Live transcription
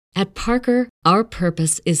At Parker, our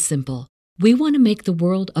purpose is simple. We want to make the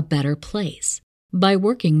world a better place by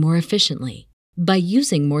working more efficiently, by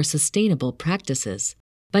using more sustainable practices,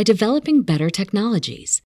 by developing better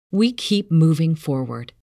technologies. We keep moving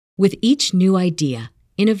forward. With each new idea,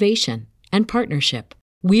 innovation, and partnership,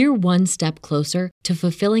 we're one step closer to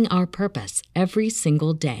fulfilling our purpose every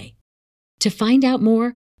single day. To find out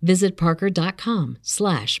more, visit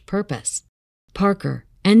parker.com/purpose. Parker,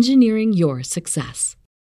 engineering your success.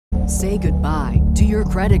 Say goodbye to your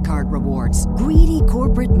credit card rewards. Greedy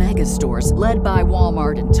corporate mega stores, led by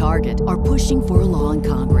Walmart and Target, are pushing for a law in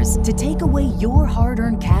Congress to take away your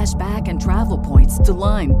hard-earned cash back and travel points to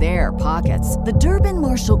line their pockets. The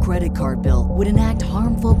Durbin-Marshall credit card bill would enact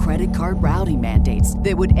harmful credit card routing mandates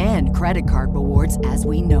that would end credit card rewards as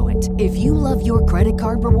we know it. If you love your credit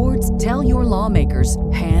card rewards, tell your lawmakers,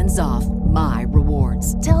 hands off my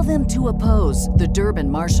rewards. Tell them to oppose the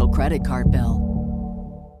Durbin-Marshall credit card bill.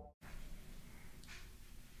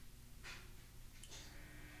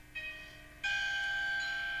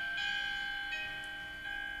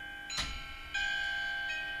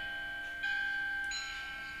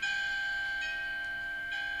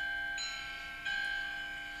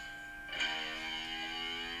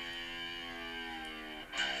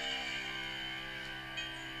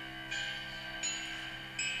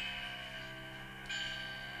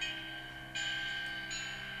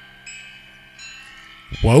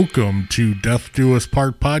 Welcome to Death Do Us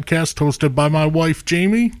Part podcast, hosted by my wife,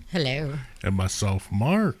 Jamie. Hello. And myself,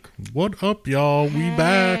 Mark. What up, y'all? We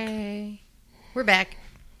back. We're back.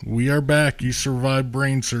 We are back. You survived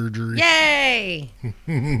brain surgery. Yay!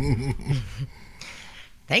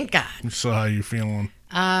 Thank God. So how you feeling?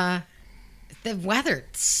 The weather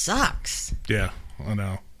sucks. Yeah, I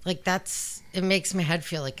know. Like it makes my head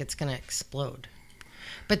feel like it's gonna explode.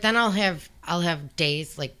 But then I'll have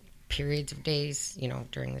days, like periods of days,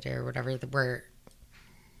 during the day or whatever, where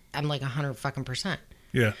I'm like 100%.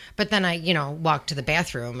 Yeah. But then I, walk to the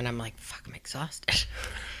bathroom and I'm like, fuck, I'm exhausted.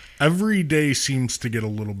 Every day seems to get a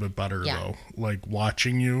little bit better, Yeah. though. Like,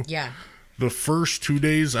 watching you. Yeah. The first 2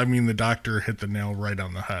 days, the doctor hit the nail right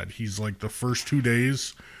on the head. He's like, the first 2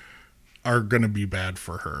 days are going to be bad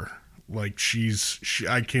for her. Like,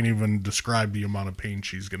 I can't even describe the amount of pain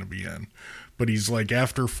she's going to be in. But he's like,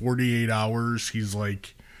 after 48 hours, he's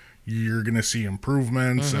like, you're going to see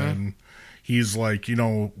improvements. Mm-hmm. And he's like,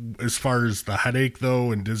 as far as the headache,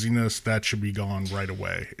 though, and dizziness, that should be gone right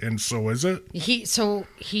away. And so is it? He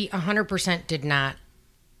 100% did not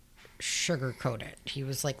sugarcoat it. He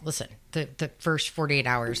was like, listen, the first 48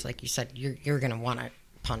 hours, like you said, you're going to want to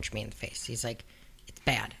punch me in the face. He's like, it's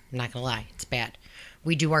bad. I'm not going to lie. It's bad.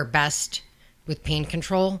 We do our best with pain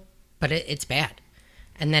control, but it's bad.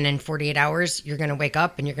 And then in 48 hours, you're going to wake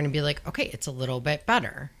up and you're going to be like, okay, it's a little bit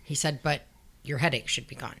better. He said, but your headache should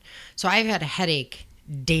be gone. So I've had a headache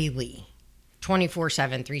daily, 24/7,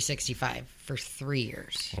 365 for 3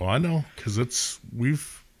 years. Well, I know, because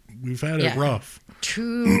we've had it rough.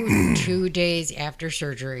 Two days after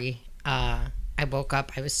surgery, I woke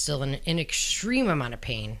up. I was still in an extreme amount of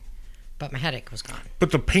pain, but my headache was gone.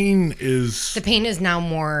 But the pain is now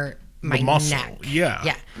more my muscle. Neck.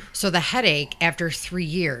 Yeah. So the headache, after 3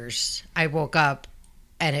 years, I woke up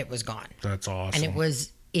and it was gone. That's awesome. And it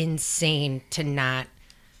was insane to not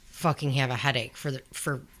fucking have a headache for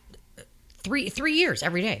 3 years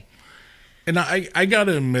every day. And I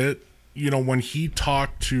gotta admit, when he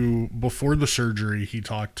talked before the surgery, he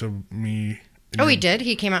talked to me. Oh, he did?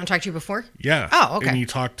 He came out and talked to you before? Yeah. Oh, okay. And he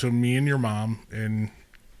talked to me and your mom and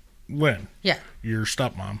Lynn. Yeah. Your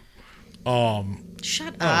stepmom.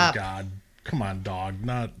 Shut Oh up. God. Come on, dog.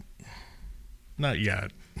 Not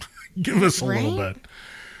yet. Give us a little bit.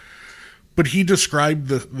 But he described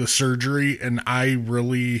the surgery, and I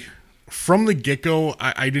really, from the get-go,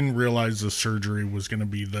 I didn't realize the surgery was going to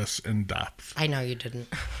be this in-depth. I know you didn't.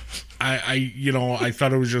 I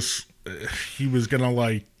thought it was just, he was going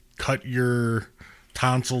to, cut your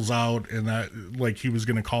tonsils out, and that, he was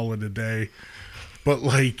going to call it a day. But,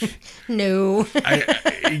 no.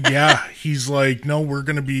 He's like, no, we're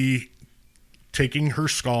going to be taking her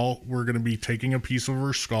skull. We're going to be taking a piece of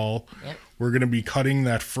her skull. Yep. We're going to be cutting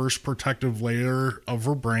that first protective layer of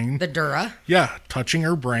her brain. The dura. Yeah, touching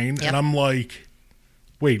her brain. Yep. And I'm like,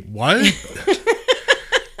 wait, what?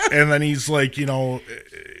 And then he's like,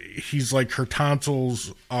 her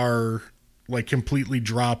tonsils are, completely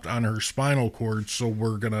dropped on her spinal cord, so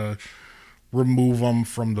we're going to remove them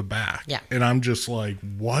from the back. Yeah. And I'm just like,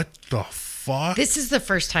 what the fuck? This is the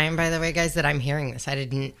first time, by the way, guys, that I'm hearing this. I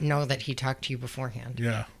didn't know that he talked to you beforehand.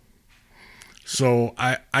 Yeah. So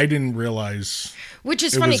I didn't realize which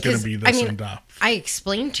is it funny was going to because be this in-depth. I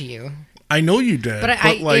explained to you I know you did.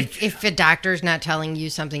 But like, if a doctor's not telling you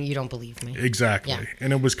something, you don't believe me. Exactly. Yeah.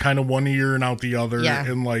 And it was kind of one ear and out the other. Yeah.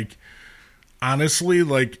 And like, honestly,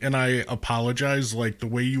 like, and I apologize, like the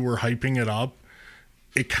way you were hyping it up,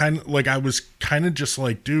 it kind of like, I was kind of just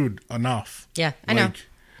like, dude, enough. Yeah, I know.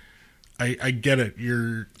 I get it.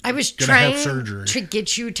 I was gonna trying have surgery to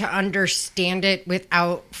get you to understand it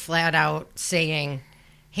without flat out saying,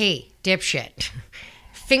 hey, dipshit,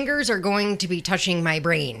 fingers are going to be touching my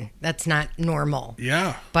brain. That's not normal.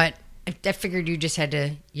 Yeah. But I figured you had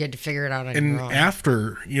to figure it out on your own. And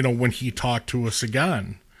after, when he talked to us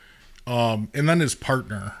again, and then his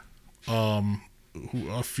partner,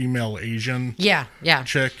 a female Asian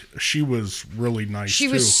chick, she was really nice. She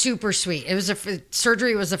was super sweet. It was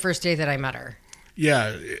surgery was the first day that I met her.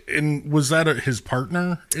 Yeah, and was that his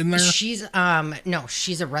partner in there? She's no,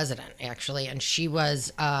 she's a resident actually, and she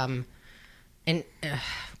was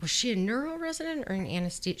was she a neuro resident or an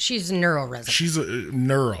anesthesia? She's a neuro resident. She's a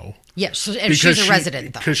neuro. Yeah, she's a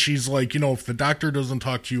resident though. Because she's like, if the doctor doesn't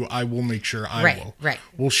talk to you, I will make sure I will. Right.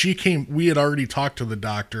 Well, we had already talked to the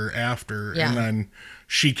doctor after, and then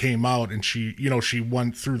she came out and she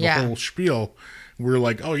went through the whole spiel. We were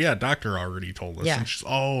like, oh yeah, doctor already told us. Yeah. And she's,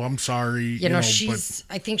 oh, I'm sorry. I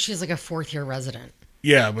think she's like a 4th year resident.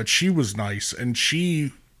 Yeah, but she was nice, and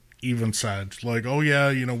she even said, like, oh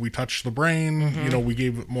yeah, we touched the brain, Mm-hmm. We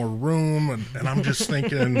gave it more room, and I'm just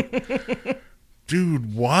thinking,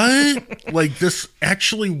 dude, what? Like, this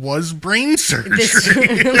actually was brain surgery.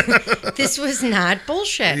 This was not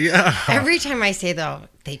bullshit. Yeah. Every time I say, though,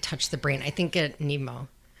 they touch the brain, I think of Nemo.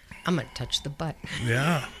 I'm going to touch the butt.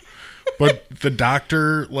 Yeah. But the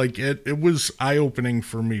doctor, like, it was eye-opening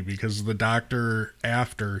for me, because the doctor,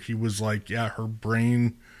 after, he was like, yeah, her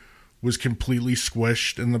brain was completely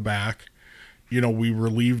squished in the back. We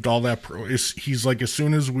relieved all that. He's like, as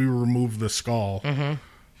soon as we removed the skull,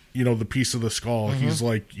 the piece of the skull, he's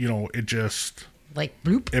like, it just... Like,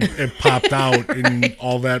 bloop. It popped out, and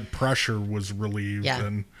all that pressure was relieved. Yeah.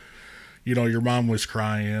 And, your mom was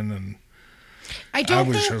crying, and I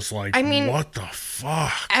was just like, what the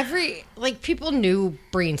fuck? People knew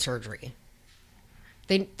brain surgery.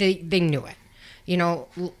 They knew it.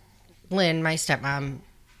 Lynn, my stepmom,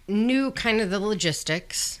 knew kind of the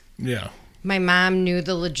logistics. Yeah. My mom knew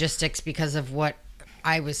the logistics because of what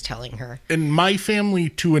I was telling her. And my family,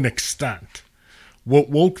 to an extent, what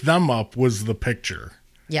woke them up was the picture.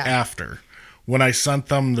 Yeah. After. When I sent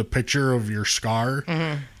them the picture of your scar,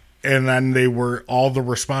 and then all the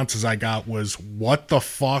responses I got was, what the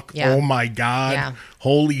fuck? Yeah. Oh my God. Yeah.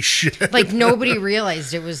 Holy shit. Like, nobody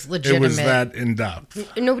realized it was legitimate. It was that in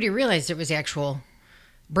depth. Nobody realized it was actual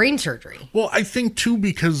brain surgery. Well, I think too,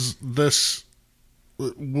 because this,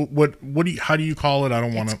 how do you call it? I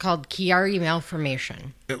don't want to. It's called Chiari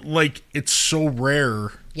malformation. It's so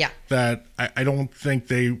rare. Yeah. That I don't think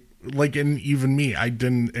they, and even me, I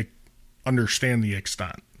didn't understand the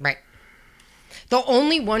extent. Right. The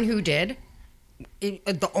only one who did,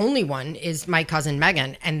 the only one is my cousin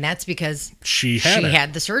Megan, and that's because she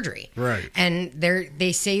had the surgery. Right. And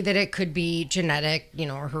they say that it could be genetic,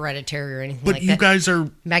 or hereditary or anything like that. But you guys are...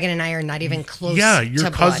 Megan and I are not even close to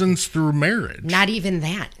your cousins blood. Through marriage. Not even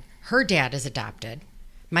that. Her dad is adopted.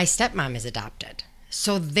 My stepmom is adopted.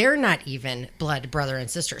 So they're not even blood brother and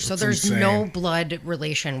sister. So there's insane. No blood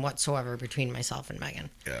relation whatsoever between myself and Megan.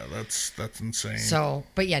 Yeah, that's insane. So,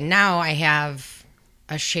 but yeah, now I have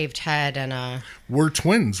a shaved head and a... We're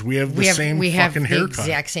twins. We have the same fucking haircut. We have the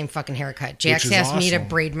exact same fucking haircut. Jax asked me to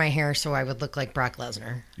braid my hair so I would look like Brock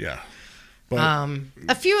Lesnar. Yeah. But,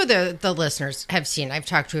 a few of the listeners have seen. I've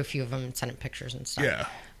talked to a few of them and sent them pictures and stuff. Yeah.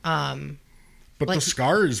 But the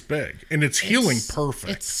scar is big, and it's healing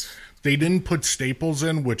perfect. They didn't put staples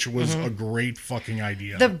in, which was a great fucking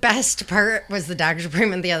idea. The best part was the doctor's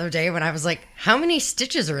appointment the other day when I was like, how many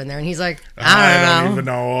stitches are in there? And he's like, I don't even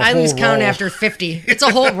know. I lose count after 50. It's a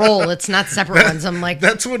whole roll. It's not separate ones. I'm like...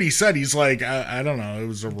 That's what he said. He's like, I don't know. It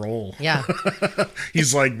was a roll. Yeah.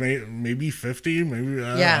 He's like, maybe 50, maybe,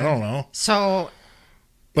 I don't know. So...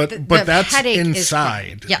 But that's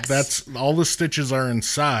inside. Yes. That's all the stitches are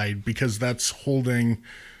inside, because that's holding...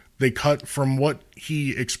 They cut, from what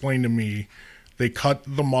he explained to me, they cut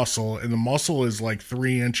the muscle, and the muscle is like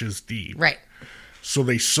 3 inches deep. Right. So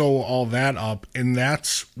they sew all that up, and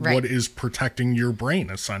that's what is protecting your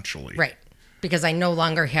brain, essentially. Right. Because I no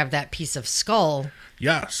longer have that piece of skull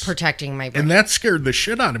protecting my brain. And that scared the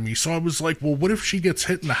shit out of me. So I was like, well, what if she gets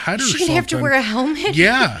hit in the head or something? She's going to have to wear a helmet?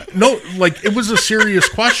 Yeah. No, it was a serious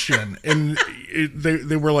question. And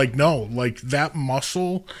they were like, no, that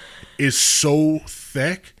muscle is so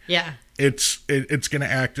thick. Yeah. It's going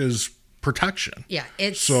to act as protection. Yeah,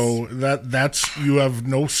 it's so that's you have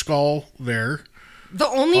no skull there. The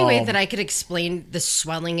only way that I could explain the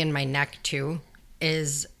swelling in my neck too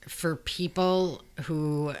is for people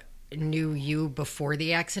who knew you before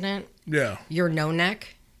the accident. Yeah, your no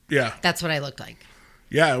neck. Yeah, that's what I looked like.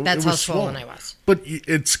 Yeah, that's how swollen I was. But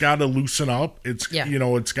it's got to loosen up. It's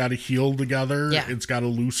it's got to heal together. Yeah. It's got to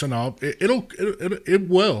loosen up. It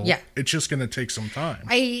will. Yeah, it's just going to take some time.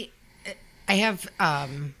 I have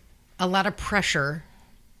a lot of pressure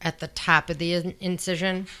at the top of the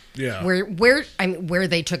incision. Yeah. Where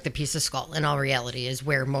they took the piece of skull, in all reality, is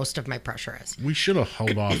where most of my pressure is. We should have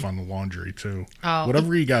held off on the laundry too. Oh,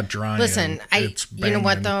 whatever you got drying. Listen, it's you know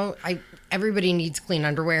what though? Everybody needs clean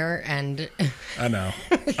underwear, and I know.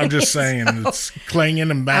 I'm just saying, it's clanging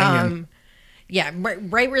and banging. Yeah,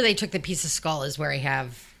 right where they took the piece of skull is where I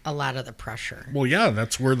have a lot of the pressure. Well, yeah,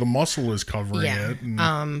 that's where the muscle is covering it.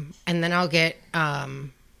 And then I'll get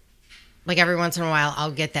like every once in a while,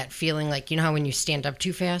 I'll get that feeling like, you know how when you stand up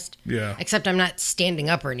too fast? Yeah. Except I'm not standing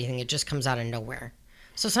up or anything. It just comes out of nowhere.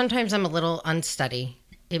 So sometimes I'm a little unsteady.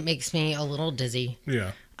 It makes me a little dizzy.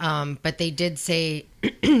 Yeah. But they did say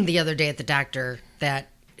the other day at the doctor that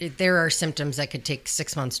there are symptoms that could take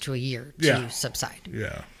 6 months to a year to subside.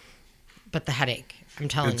 Yeah. But the headache, I'm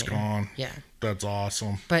telling you. It's gone. Yeah. That's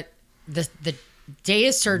awesome. But the day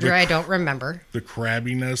of surgery, I don't remember. The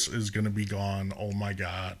crabbiness is going to be gone. Oh, my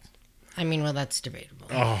God. I mean, well, that's debatable.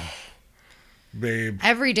 Oh, babe.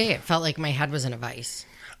 Every day it felt like my head was in a vice.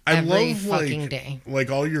 Every fucking day.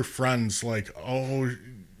 Like all your friends, like, oh,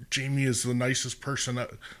 Jamie is the nicest person.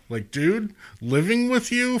 Like, dude, living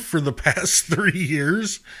with you for the past 3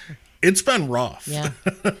 years, it's been rough. Yeah.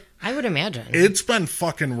 I would imagine. It's been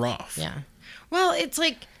fucking rough. Yeah. Well, it's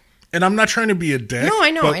like... And I'm not trying to be a dick. No,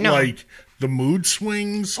 I know, but I know. Like, the mood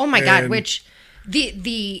swings. Oh, my God. Which,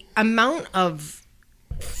 the amount of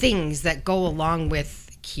things that go along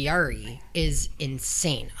with Chiari is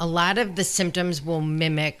insane. A lot of the symptoms will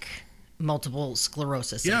mimic multiple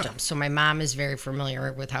sclerosis symptoms. So my mom is very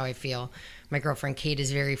familiar with how I feel. My girlfriend Kate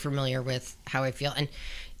is very familiar with how I feel. And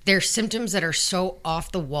they're symptoms that are so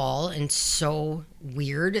off the wall and so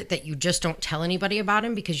weird that you just don't tell anybody about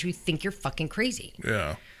them because you think you're fucking crazy.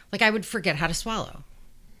 Yeah. Like I would forget how to swallow.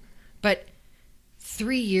 But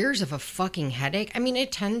 3 years of a fucking headache, I mean,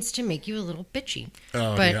 it tends to make you a little bitchy.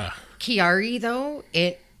 Oh, but yeah. Chiari, though,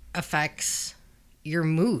 it affects your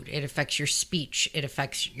mood. It affects your speech. It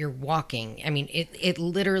affects your walking. I mean, it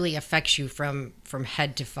literally affects you from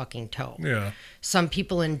head to fucking toe. Yeah. Some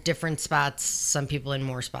people in different spots, some people in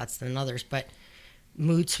more spots than others, but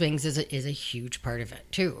mood swings is a huge part of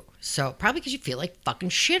it, too. So probably because you feel like fucking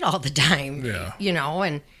shit all the time. Yeah. You know,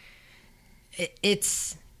 and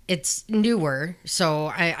it's newer. So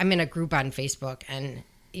I'm in a group on Facebook, and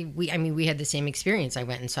we had the same experience. I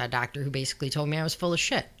went and saw a doctor who basically told me I was full of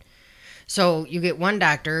shit. So you get one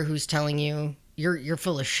doctor who's telling you you're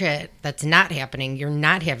full of shit. That's not happening. You're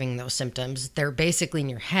not having those symptoms. They're basically in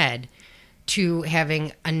your head. To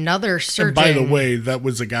having another surgeon. And by the way, that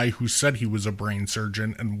was a guy who said he was a brain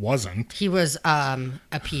surgeon and wasn't. He was a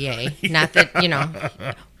PA. Not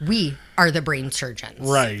that, we are the brain surgeons.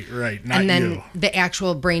 Right. Not and then you. The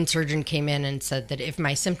actual brain surgeon came in and said that if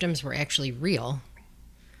my symptoms were actually real,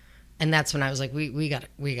 and that's when I was like, we got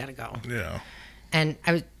to go. Yeah. And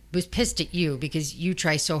I was pissed at you because you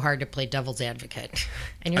try so hard to play devil's advocate.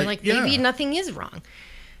 And you're like, maybe nothing is wrong.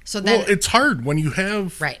 So then, well, it's hard when you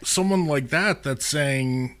have someone like that that's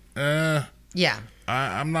saying,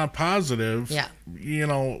 I'm not positive. Yeah.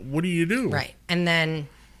 What do you do? Right. And then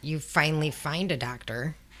you finally find a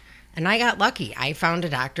doctor. And I got lucky. I found a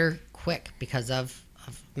doctor quick because of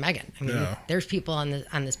Megan. I mean, there's people on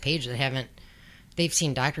this page that they've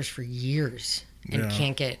seen doctors for years and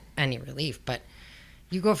can't get any relief. But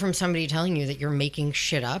you go from somebody telling you that you're making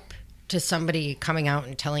shit up to somebody coming out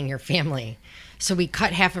and telling your family. So we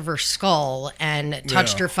cut half of her skull and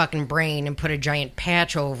touched her fucking brain and put a giant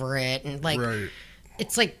patch over it. And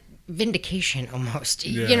it's like vindication almost.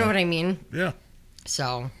 Yeah. You know what I mean? Yeah.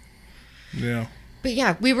 So. Yeah. But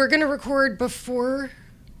yeah, we were going to record before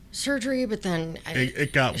surgery, but then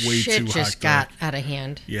it got way too shit hot. Just got out of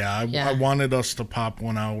hand. Yeah. I wanted us to pop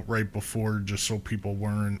one out right before just so people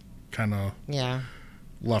weren't kind of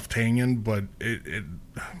left hanging. But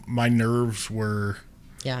my nerves were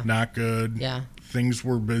not good. Yeah. Things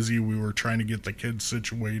were busy. We were trying to get the kids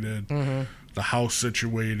situated, the house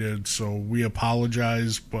situated. So we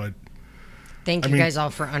apologize, but thank you guys all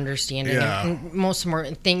for understanding. Yeah. And most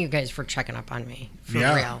important, thank you guys for checking up on me. For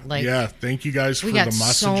real. Thank you guys for the messages. We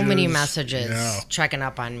got so many messages checking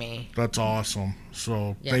up on me. That's awesome.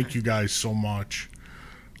 So thank you guys so much.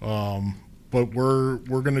 But we're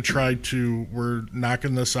gonna try to. We're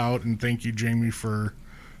knocking this out, and thank you, Jamie, for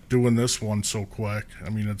doing this one so quick. I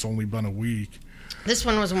mean, it's only been a week. This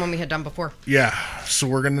one was the one we had done before. Yeah, so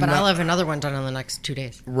we're gonna. But I'll have another one done in the next 2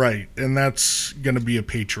 days. Right, and that's gonna be a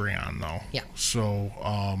Patreon though. Yeah. So,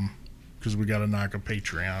 because we got to knock a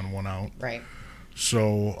Patreon one out. Right.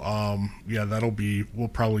 So, yeah, that'll be. We'll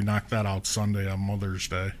probably knock that out Sunday on Mother's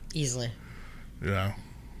Day. Easily. Yeah.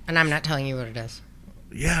 And I'm not telling you what it is.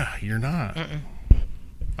 Yeah, you're not.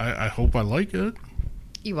 I hope I like it.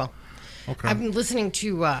 You will. Okay. I'm listening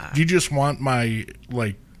to. Do you just want my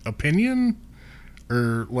opinion?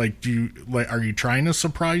 Or are you trying to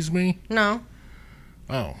surprise me? No.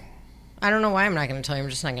 Oh. I don't know why I'm not going to tell you. I'm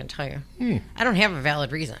just not going to tell you. I don't have a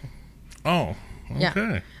valid reason. Oh. Okay.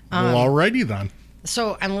 Yeah. Well, alrighty then.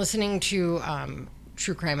 So I'm listening to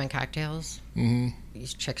True Crime and Cocktails. Mm-hmm.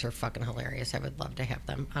 These chicks are fucking hilarious. I would love to have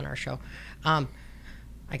them on our show.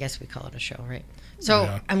 I guess we call it a show, right? So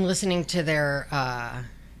yeah. I'm listening to their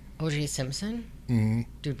O.J. Simpson. Mm-hmm.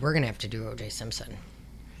 Dude, we're going to have to do O.J. Simpson.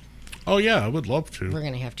 Oh, yeah, I would love to. We're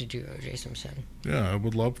going to have to do O.J. Simpson. Yeah, I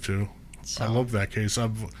would love to. So. I love that case.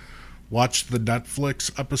 I've watched the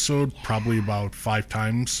Netflix episode probably about 5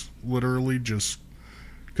 times, literally, just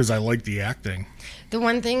because I like the acting. The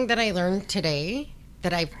one thing that I learned today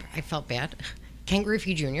that I felt bad, Ken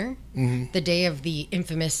Griffey Jr., the day of the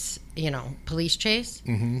infamous, police chase,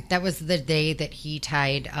 that was the day that he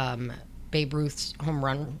tied Babe Ruth's home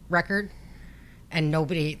run record, and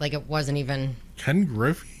nobody, it wasn't even... Ken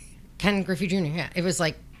Griffey Jr., yeah. It was,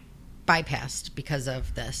 bypassed because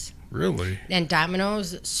of this. Really? And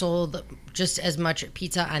Domino's sold just as much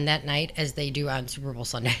pizza on that night as they do on Super Bowl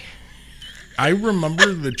Sunday. I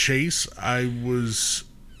remember the chase. I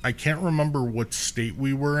can't remember what state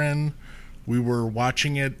we were in. We were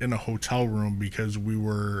watching it in a hotel room because we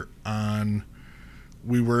were in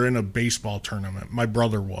a baseball tournament. My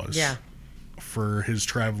brother was. Yeah. For his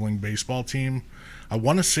traveling baseball team. I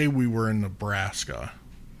want to say we were in Nebraska.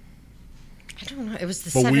 I don't know. It was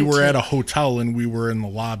the 17th. But we were at a hotel and we were in the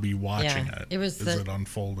lobby watching it. It was as it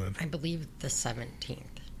unfolded. I believe the 17th,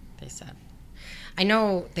 they said. I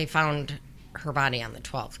know they found her body on the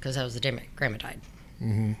 12th because that was the day my grandma died.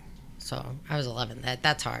 Mm-hmm. So I was 11.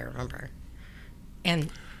 That's how I remember.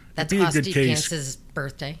 And that's Austin Kance's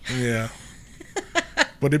birthday. Yeah.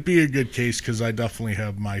 But it'd be a good case because I definitely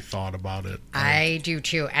have my thought about it. I do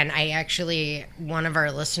too. And one of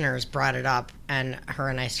our listeners brought it up and her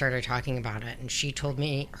and I started talking about it and she told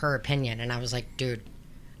me her opinion and I was like, dude,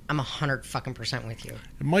 I'm 100% with you.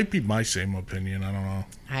 It might be my same opinion. I don't know.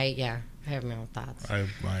 I have my own thoughts. I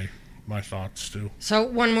have my thoughts too. So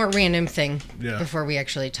one more random thing before we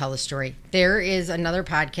actually tell the story. There is another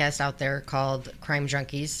podcast out there called Crime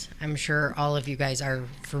Junkies. I'm sure all of you guys are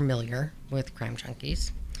familiar with Crime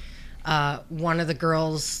Junkies. One of the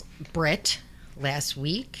girls, Britt, last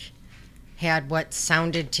week had what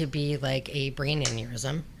sounded to be like a brain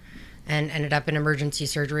aneurysm and ended up in emergency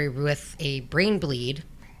surgery with a brain bleed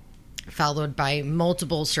followed by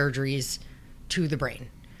multiple surgeries to the brain.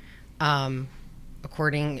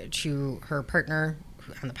 According to her partner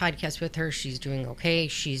on the podcast with her, she's doing okay.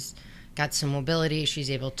 She's got some mobility.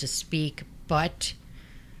 She's able to speak. But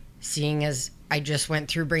seeing as I just went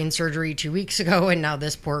through brain surgery 2 weeks ago and now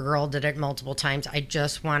this poor girl did it multiple times, I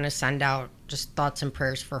just want to send out just thoughts and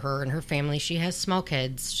prayers for her and her family. She has small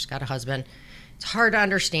kids. She's got a husband. It's hard to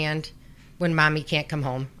understand when mommy can't come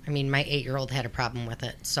home. I mean, my 8-year-old had a problem with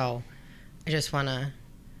it. So I just want to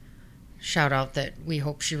shout out that we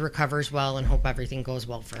hope she recovers well and hope everything goes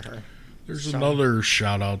well for her. There's another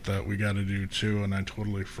shout out that we got to do too, and I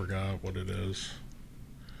totally forgot what it is.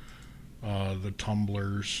 The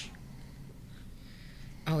tumblers.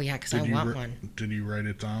 Oh yeah, because I want one. Did you write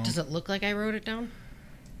it down? Does it look like I wrote it down?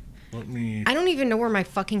 I don't even know where my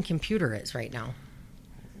fucking computer is right now.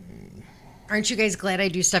 Aren't you guys glad I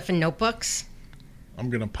do stuff in notebooks?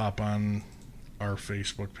 I'm gonna pop on our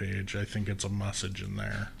Facebook page. I think it's a message in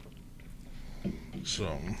there.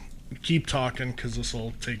 So, keep talking because this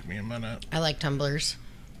will take me a minute. I like tumblers.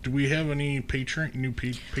 Do we have any new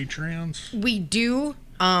Patreons? We do,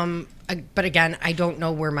 but again, I don't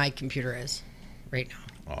know where my computer is right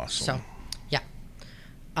now. Awesome. So, yeah.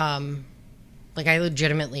 I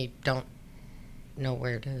legitimately don't know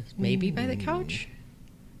where it is. Maybe by the couch?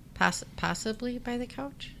 Possibly by the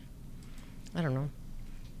couch? I don't know.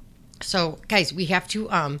 So, guys, we have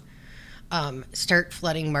to start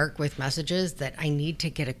flooding Mark with messages that I need to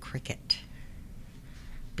get a Cricut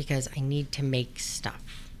because I need to make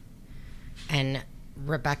stuff. And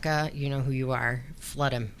Rebecca, you know who you are,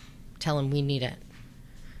 flood him. Tell him we need it.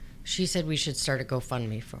 She said we should start a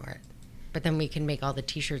GoFundMe for it. But then we can make all the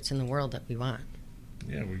t-shirts in the world that we want.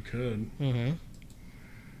 Yeah, we could. Mm-hmm.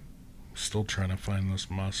 Still trying to find this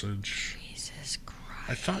message. Jesus Christ.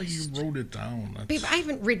 I thought you wrote it down. Babe, I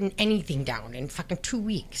haven't written anything down in fucking 2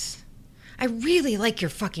 weeks. I really like your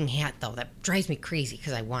fucking hat, though. That drives me crazy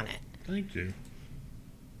because I want it. Thank you.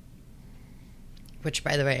 Which,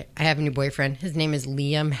 by the way, I have a new boyfriend. His name is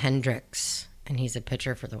Liam Hendricks, and he's a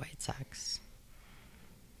pitcher for the White Sox.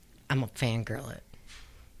 I'm a fangirl it.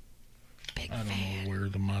 Big I don't know where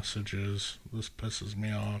the message is. This pisses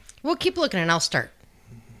me off. Well, keep looking, and I'll start.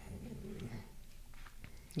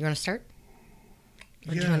 You want to start?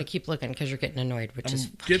 Or do you want to keep looking because you're getting annoyed, which is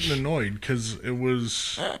getting annoyed because it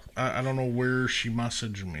was, I don't know where she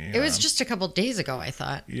messaged me. It was just a couple days ago, I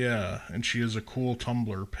thought. Yeah, and she has a cool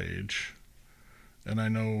Tumblr page. And I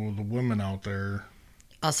know the women out there.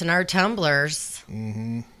 Us and our Tumblrs.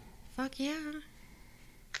 Mm-hmm. Fuck yeah.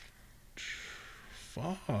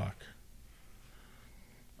 Fuck.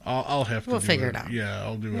 I'll have to We'll figure it out. Yeah,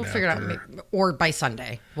 I'll do it We'll figure it out. Or by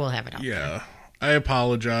Sunday, we'll have it out. Yeah. I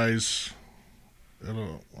apologize.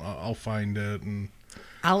 I'll find it and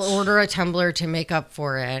I'll order a tumbler to make up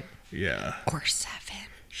for it. Yeah. Or 7.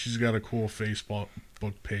 She's got a cool Facebook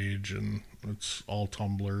page and it's all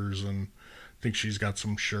tumblers and I think she's got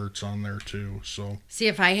some shirts on there too. So see,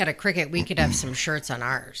 if I had a Cricket, we could have some shirts on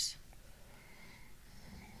ours.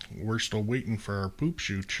 We're still waiting for our poop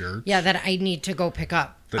shoot shirts. Yeah, that I need to go pick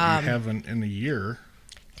up. That you haven't in a year.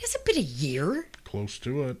 It hasn't been a year. Close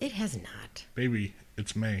to it. It has not. Baby,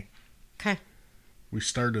 it's May. Okay. We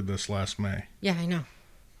started this last May. Yeah, I know.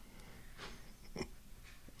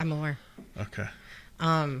 I'm aware. Okay.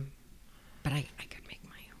 But I could make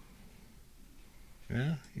my own.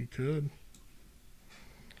 Yeah, you could.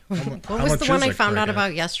 What was the one I found out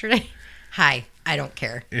about yesterday? Hi, I don't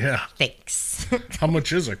care. Yeah. Thanks. How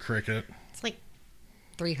much is a Cricket? It's like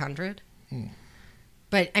 $300.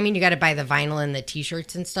 But, I mean, you got to buy the vinyl and the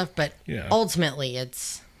T-shirts and stuff, but ultimately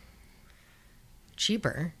it's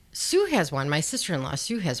cheaper. Sue has one. My sister-in-law,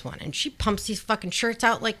 Sue, has one, and she pumps these fucking shirts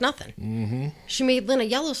out like nothing. Mm-hmm. She made Lynn a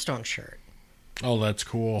Yellowstone shirt. Oh, that's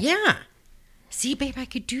cool. Yeah. See, babe, I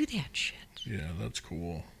could do that shit. Yeah, that's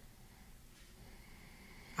cool.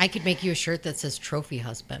 I could make you a shirt that says Trophy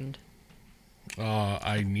Husband.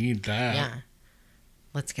 I need that. Yeah.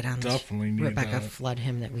 Let's get on this. Definitely need Rebecca, that. flood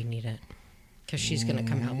him that we need it. Because she's going to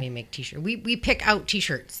come help me make T-shirts. We pick out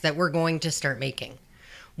T-shirts that we're going to start making.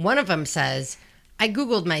 One of them says, I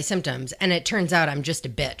Googled my symptoms, and it turns out I'm just a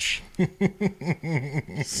bitch.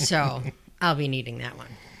 So, I'll be needing that one.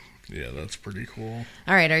 Yeah, that's pretty cool.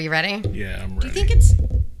 All right, are you ready? Yeah, I'm ready. Do you think it's...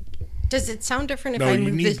 Does it sound different if I move this? No,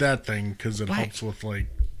 you need that thing, because it helps with, like...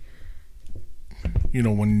 You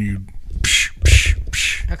know, when you...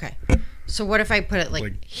 Okay. So what if I put it,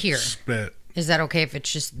 like here? Spit. Is that okay if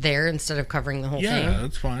it's just there instead of covering the whole thing? Yeah,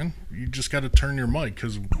 that's fine. You just got to turn your mic,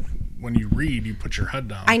 because when you read, you put your head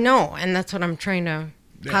down. I know, and that's what I'm trying to...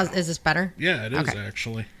 Yeah. Is this better? Yeah, it is,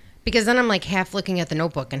 actually. Because then I'm, like, half looking at the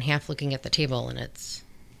notebook and half looking at the table, and it's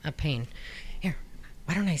a pain. Here,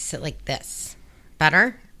 why don't I sit like this?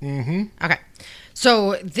 Better? Mm-hmm. Okay.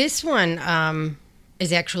 So this one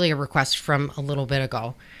is actually a request from a little bit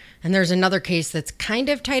ago. And there's another case that's kind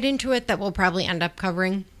of tied into it that we'll probably end up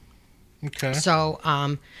covering. Okay. So,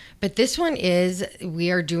 but this one is,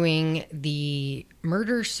 we are doing the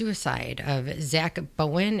murder-suicide of Zack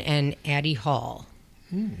Bowen and Addie Hall.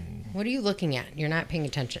 What are you looking at? You're not paying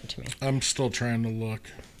attention to me. I'm still trying to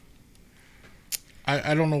look.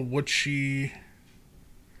 I don't know what she...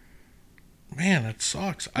 Man, it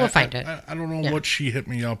sucks. We'll find it. I don't know what she hit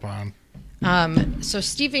me up on. So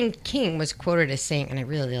Stephen King was quoted as saying, and I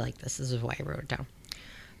really like this. This is why I wrote it down.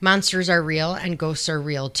 Monsters are real and ghosts are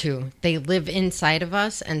real too. They live inside of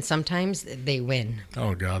us and sometimes they win.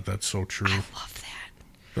 Oh God, that's so true. I love that.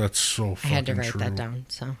 That's so fucking true. I had to write that down.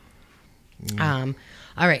 So,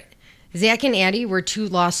 all right. Zack and Addie were two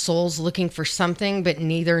lost souls looking for something, but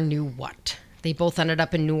neither knew what. They both ended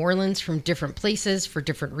up in New Orleans from different places for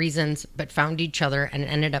different reasons, but found each other and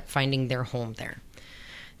ended up finding their home there.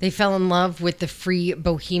 They fell in love with the free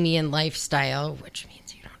bohemian lifestyle, which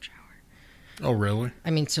means you don't shower. Oh, really? I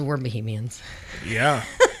mean, so we're bohemians. Yeah.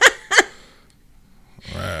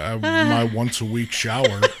 My once-a-week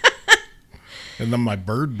shower. And then my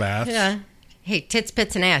bird bath. Yeah. Hey, tits,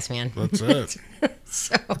 pits, and ass, man. That's it.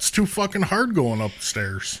 So, it's too fucking hard going up the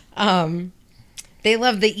stairs. They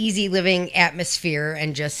love the easy living atmosphere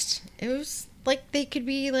and just, it was like they could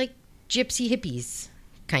be like gypsy hippies,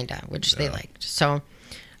 kind of, which they liked. So,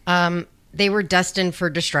 they were destined for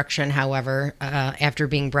destruction, however, after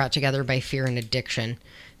being brought together by fear and addiction.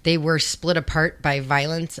 They were split apart by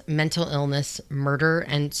violence, mental illness, murder,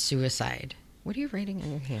 and suicide. What are you writing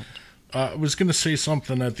in your hand? I was going to say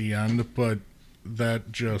something at the end, but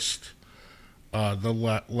that just,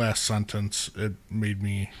 the last sentence, it made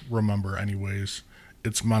me remember anyways.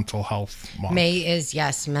 It's Mental Health Month. May is,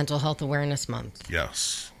 yes, Mental Health Awareness Month.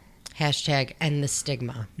 Yes. Hashtag end the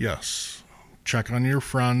stigma. Yes. Check on your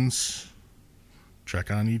friends. Check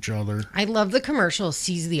on each other. I love the commercial,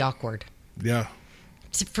 Seize the Awkward. Yeah.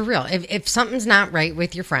 For real. If something's not right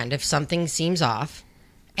with your friend, if something seems off,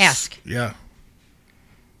 ask. Yeah.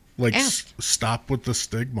 Like, ask. Stop with the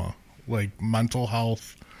stigma. Like, mental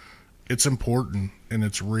health, it's important and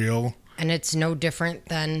it's real. And it's no different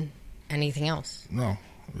than anything else. No,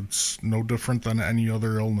 it's no different than any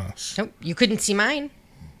other illness. Nope. You couldn't see mine.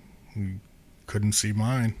 You couldn't see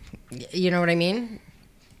mine. You know what I mean?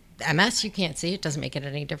 MS, you can't see. It doesn't make it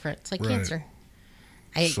any different. It's like cancer.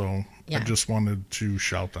 I just wanted to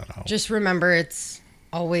shout that out. Just remember, it's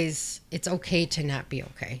okay to not be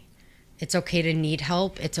okay. It's okay to need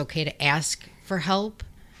help. It's okay to ask for help.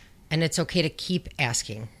 And it's okay to keep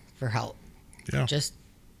asking for help. Yeah. Just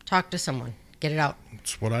talk to someone. Get it out.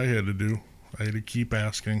 That's what I had to do. I had to keep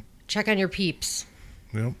asking. Check on your peeps.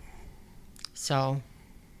 Yep. So,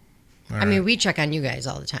 I mean, we check on you guys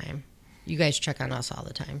all the time. You guys check on us all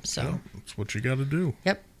the time. So yeah, that's what you got to do.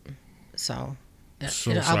 Yep. So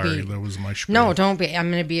sorry, that was my spiel. No, don't be.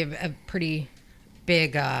 I'm going to be a pretty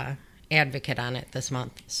big advocate on it this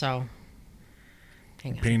month. So,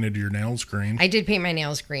 hang on. Painted your nails green. I did paint my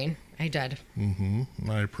nails green. I did.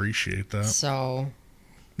 Mm-hmm. I appreciate that. So,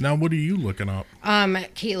 now what are you looking up?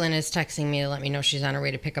 Caitlin is texting me to let me know she's on her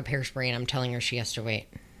way to pick up hairspray, and I'm telling her she has to wait.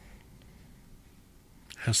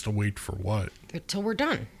 Has to wait for what? Until we're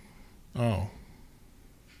done. Oh.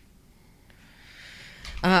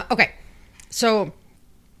 Okay. So,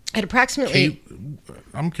 at approximately...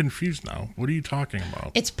 I'm confused now. What are you talking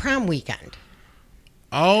about? It's prom weekend.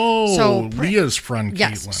 Oh, so, Leah's friend,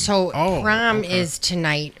 yes, Caitlin. So prom is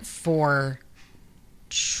tonight for...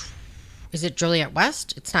 Is it Joliet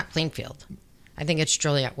West? It's not Plainfield. I think it's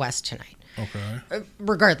Joliet West tonight. Okay.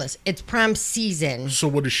 Regardless, it's prom season. So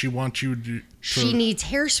what does she want you to do? She needs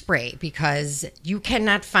hairspray because you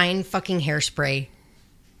cannot find fucking hairspray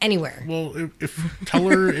anywhere. Well, tell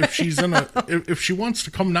her if she's in if she wants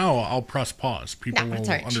to come now, I'll press pause. People will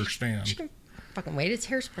understand. She can fucking wait. It's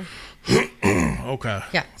hairspray. Okay.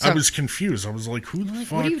 Yeah. So, I was confused. I was like, who the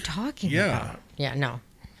fuck? What are you talking about? Yeah, no.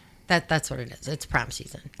 That's what it is. It's prom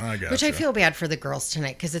season. I gotcha. Which I feel bad for the girls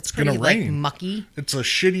tonight because it's pretty like mucky. It's a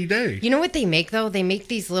shitty day. You know what they make though? They make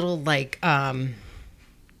these little like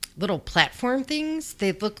little platform things.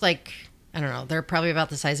 They look like, I don't know, they're probably about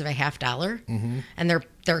the size of $50, mm-hmm. and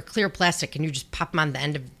they're clear plastic, and you just pop them on the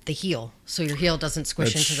end of the heel so your heel doesn't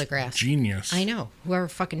squish into the grass. Genius. I know. Whoever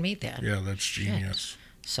fucking made that. Yeah, that's genius.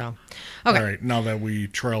 Shit. So, okay. All right, now that we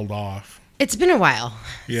trailed off. It's been a while.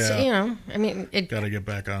 Yeah. So, you know, I mean, gotta get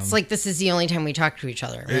back on. It's like this is the only time we talk to each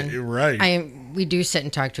other. Right. We do sit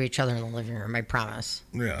and talk to each other in the living room, I promise.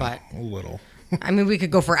 Yeah, but a little. I mean, we could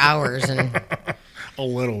go for hours and... A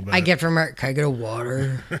little bit. I get from her, can I get a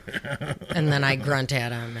water? And then I grunt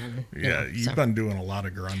at him. And, you've been doing a lot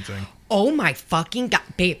of grunting. Oh my fucking God.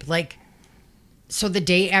 Babe, like, so the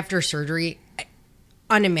day after surgery,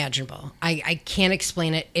 unimaginable. I can't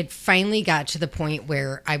explain it. It finally got to the point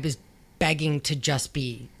where I was begging to just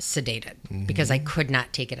be sedated mm-hmm. because I could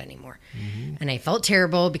not take it anymore. Mm-hmm. And I felt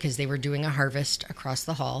terrible because they were doing a harvest across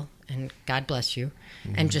the hall, and God bless you.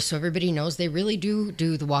 Mm-hmm. And just so everybody knows, they really do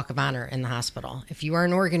the walk of honor in the hospital. If you are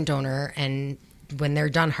an organ donor, and when they're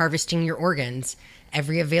done harvesting your organs,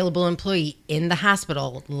 every available employee in the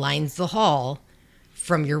hospital lines the hall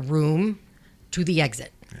from your room to the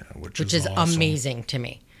exit, which is awesome. Amazing to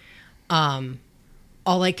me.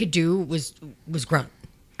 All I could do was grunt.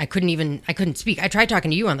 I couldn't speak. I tried talking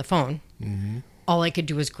to you on the phone. Mm-hmm. All I could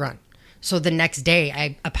do was grunt. So the next day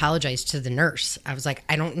I apologized to the nurse. I was like,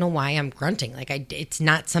 I don't know why I'm grunting. Like it's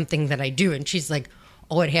not something that I do. And she's like,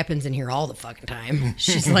 oh, it happens in here all the fucking time.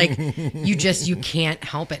 She's like, you can't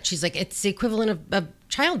help it. She's like, it's the equivalent of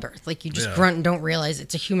childbirth. Like you just grunt and don't realize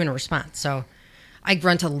it's a human response. So I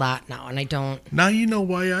grunt a lot now, and I don't. Now you know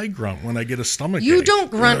why I grunt when I get a stomach ache. You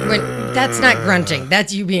don't grunt when... That's not grunting.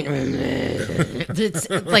 That's you being... It's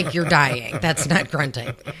like you're dying. That's not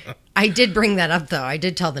grunting. I did bring that up, though. I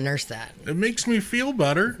did tell the nurse that. It makes me feel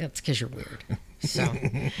better. That's because you're weird. So,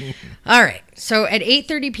 all right. So at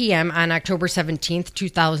 8:30 p.m. on October 17th,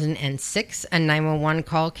 2006, a 911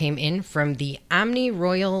 call came in from the Omni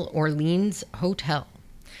Royal Orleans Hotel.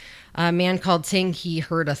 A man called saying he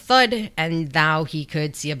heard a thud and now he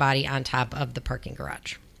could see a body on top of the parking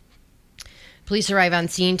garage. Police arrive on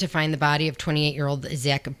scene to find the body of 28-year-old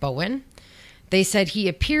Zack Bowen. They said he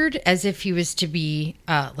appeared as if he was to be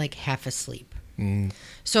like half asleep.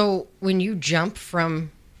 So when you jump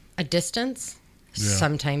from a distance,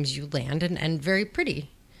 sometimes you land and end very pretty.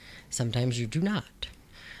 Sometimes you do not.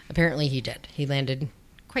 Apparently he did. He landed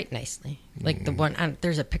quite nicely. Like the one,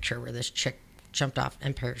 there's a picture where this chick jumped off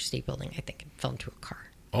Empire State Building, I think, and fell into a car.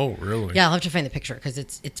 Oh, really? Yeah, I'll have to find the picture because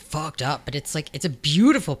it's fucked up. But it's like, it's a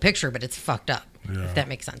beautiful picture, but it's fucked up, if that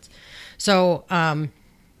makes sense. So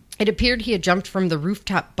it appeared he had jumped from the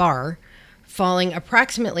rooftop bar, falling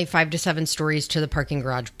approximately 5 to 7 stories to the parking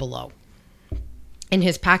garage below. In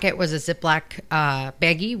his pocket was a Ziploc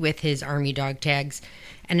baggie with his Army dog tags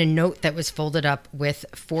and a note that was folded up with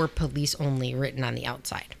 "For police only" written on the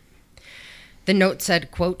outside. The note said,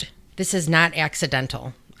 quote, "This is not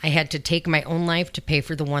accidental. I had to take my own life to pay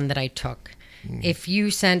for the one that I took. If you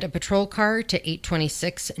send a patrol car to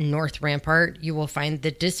 826 North Rampart, you will find the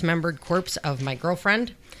dismembered corpse of my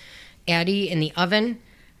girlfriend, Addie, in the oven,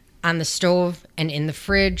 on the stove, and in the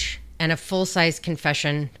fridge, and a full-size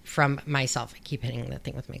confession from myself." I keep hitting that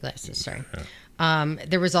thing with my glasses, sorry.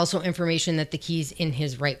 There was also information that the keys in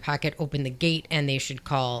his right pocket opened the gate and they should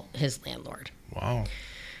call his landlord. Wow.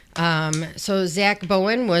 So Zack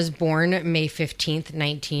Bowen was born May 15th,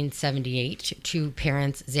 1978, to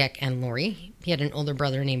parents Zack and Lori. He had an older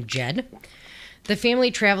brother named Jed. The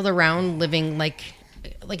family traveled around living like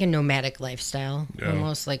a nomadic lifestyle,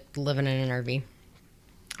 almost like living in an RV.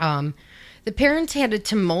 The parents had a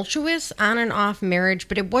tumultuous on and off marriage,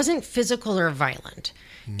 but it wasn't physical or violent.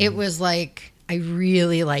 It was like, I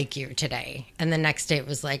really like you today. And the next day it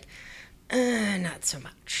was like, not so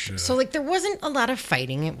much. Yeah. So like there wasn't a lot of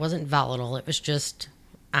fighting. It wasn't volatile. It was just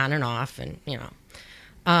on and off. And, you know,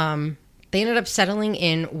 they ended up settling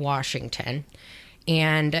in Washington,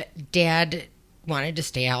 and Dad wanted to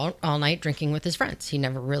stay out all night drinking with his friends. He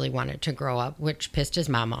never really wanted to grow up, which pissed his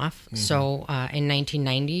mom off. So in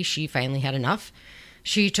 1990, she finally had enough.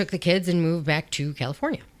 She took the kids and moved back to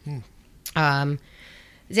California.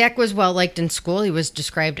 Zack was well liked in school. He was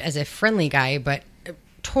described as a friendly guy, but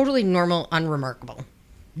totally normal, unremarkable.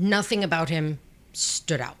 Nothing about him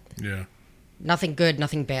stood out. Yeah. Nothing good,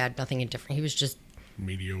 nothing bad, nothing indifferent. He was just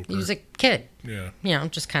mediocre. He was a kid. Yeah. You know,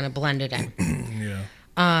 just kind of blended in.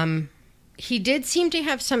 Yeah. He did seem to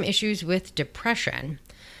have some issues with depression.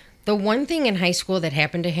 The one thing in high school that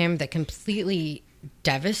happened to him that completely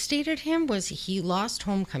devastated him was he lost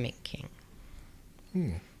homecoming king.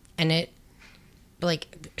 And it,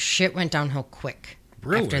 like, shit went downhill quick.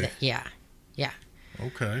 Really? After that. Yeah. Yeah.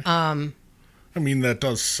 Okay. I mean, that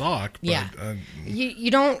does suck. But, yeah.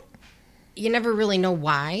 You never really know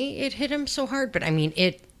why it hit him so hard, but I mean,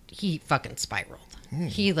 he fucking spiraled.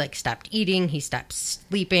 He, like, stopped eating. He stopped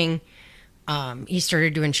sleeping. He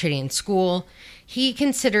started doing shitty in school. He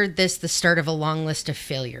considered this the start of a long list of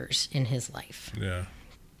failures in his life. Yeah.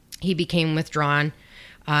 He became withdrawn.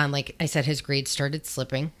 Like I said, his grades started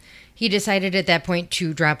slipping. He decided at that point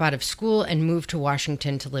to drop out of school and move to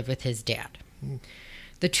Washington to live with his dad.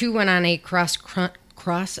 The two went on a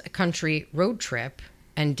cross-country road trip,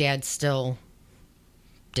 and Dad still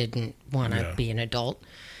didn't want to be an adult.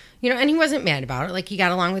 You know, and he wasn't mad about it. Like, he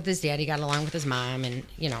got along with his dad, he got along with his mom, and,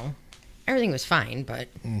 you know, everything was fine, but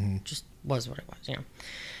just was what it was, you know.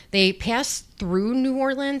 They passed through New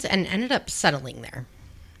Orleans and ended up settling there.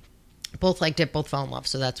 Both liked it, both fell in love,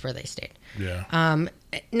 so that's where they stayed. Yeah.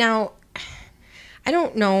 Now, I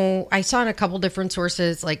don't know. I saw in a couple different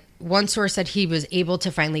sources. Like, one source said he was able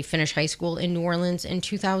to finally finish high school in New Orleans in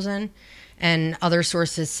 2000, and other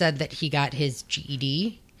sources said that he got his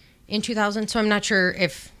GED in 2000. So I'm not sure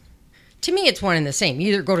if... To me, it's one and the same. You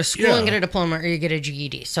either go to school and get a diploma, or you get a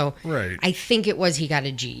GED. So I think it was he got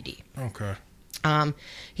a GED. Okay.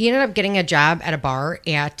 He ended up getting a job at a bar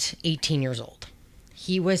at 18 years old.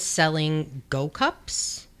 He was selling Go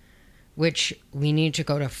Cups, which we need to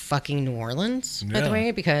go to fucking New Orleans, by the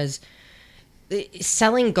way, because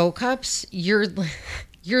selling Go Cups, you're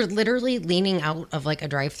literally leaning out of like a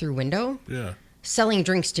drive-through window, selling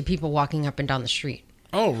drinks to people walking up and down the street.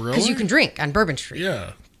 Oh, really? Because you can drink on Bourbon Street.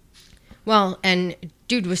 Yeah. Well, and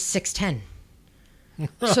dude was 6'10".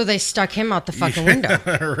 So they stuck him out the fucking window.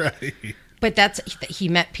 Right. But he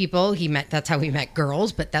met people. That's how he met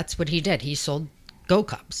girls. But that's what he did. He sold Go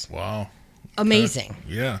Cups. Wow. Amazing.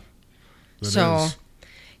 Yeah. So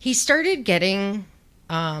he started getting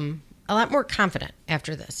a lot more confident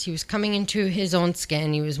after this. He was coming into his own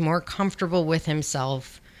skin. He was more comfortable with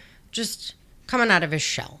himself. Just coming out of his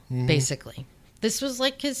shell, basically. This was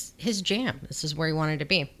like his jam. This is where he wanted to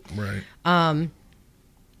be. Right.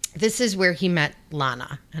 This is where he met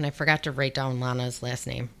Lana. And I forgot to write down Lana's last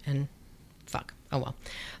name. And fuck. Oh,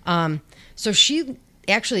 well. So she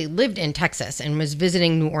actually lived in Texas and was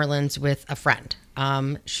visiting New Orleans with a friend.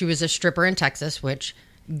 She was a stripper in Texas, which,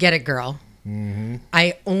 get it, girl. Mm-hmm.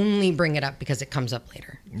 I only bring it up because it comes up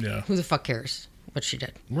later. Yeah. Who the fuck cares what she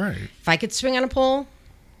did? Right. If I could swing on a pole,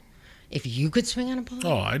 if you could swing on a pole.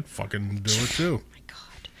 Oh, I'd fucking do it too. Oh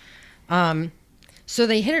my God. So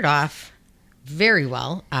they hit it off very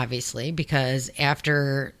well, obviously, because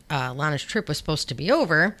after Lana's trip was supposed to be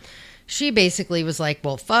over, she basically was like,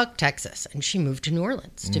 well, fuck Texas. And she moved to New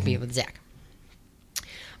Orleans to be with Zack.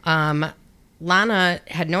 Lana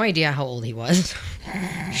had no idea how old he was.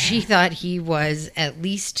 She thought he was at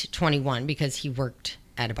least 21 because he worked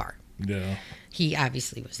at a bar. Yeah. He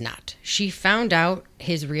obviously was not. She found out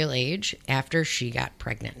his real age after she got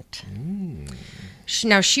pregnant.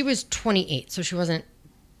 Now she was 28, so she wasn't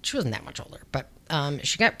that much older, but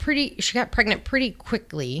she got pregnant pretty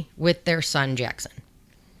quickly with their son Jackson.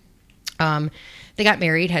 They got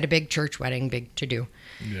married, had a big church wedding, big to do.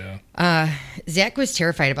 Yeah. Zack was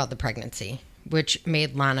terrified about the pregnancy, which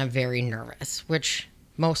made Lana very nervous, which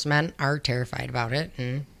most men are terrified about it.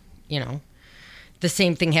 And, you know, the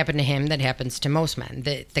same thing happened to him that happens to most men.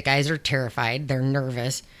 The guys are terrified. They're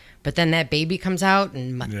nervous. But then that baby comes out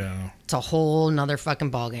and it's a whole nother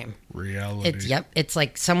fucking ballgame. Reality. It's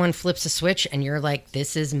like someone flips a switch and you're like,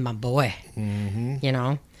 this is my boy. Mm-hmm. You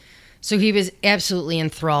know? So he was absolutely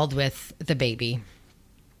enthralled with the baby.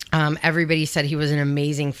 Everybody said he was an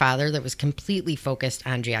amazing father that was completely focused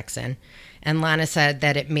on Jackson. And Lana said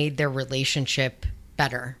that it made their relationship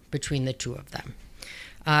better between the two of them.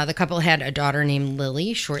 The couple had a daughter named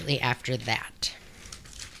Lily shortly after that.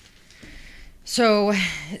 So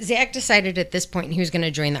Zack decided at this point he was going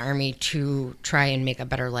to join the army to try and make a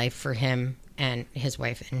better life for him and his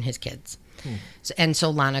wife and his kids. So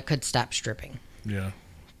Lana could stop stripping. Yeah.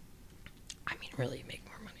 I mean, really make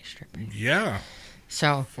more money stripping. Yeah.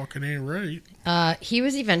 So fucking ain't right. He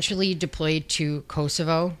was eventually deployed to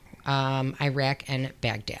Kosovo, Iraq, and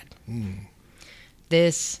Baghdad.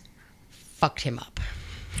 This fucked him up.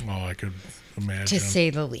 Oh, I could imagine. To say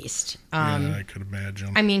the least. Yeah, I could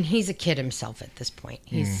imagine. I mean, he's a kid himself at this point.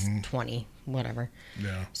 He's 20, whatever.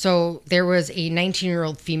 Yeah. So there was a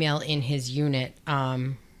 19-year-old female in his unit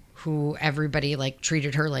who everybody like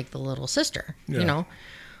treated her like the little sister, you know?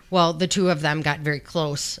 Well, the two of them got very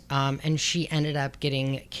close, and she ended up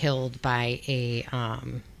getting killed by a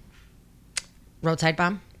roadside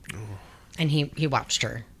bomb. Oh. And he watched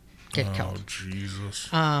her get killed. Oh, Jesus.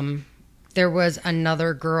 There was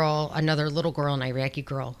another little girl, an Iraqi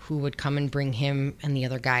girl, who would come and bring him and the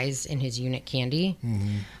other guys in his unit candy.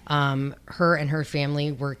 Her and her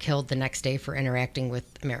family were killed the next day for interacting with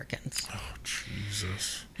Americans. Oh,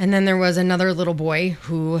 Jesus. And then there was another little boy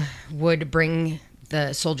who would bring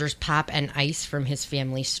the soldiers pop and ice from his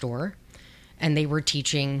family store, and they were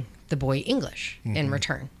teaching the boy English in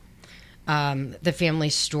return. The family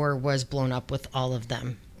store was blown up with all of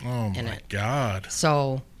them in it. God.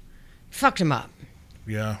 So, fucked him up.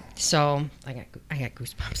 Yeah. So, I got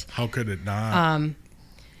goosebumps. How could it not?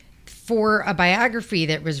 For a biography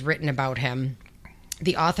that was written about him,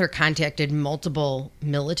 the author contacted multiple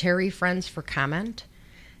military friends for comment,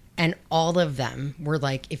 and all of them were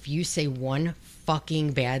like, if you say one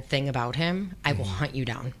fucking bad thing about him, I will hunt you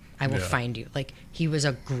down. I will find you. Like, he was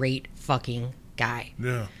a great fucking guy.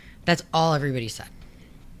 Yeah. That's all everybody said.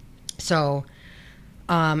 So,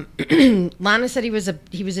 Lana said he was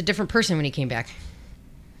a different person when he came back.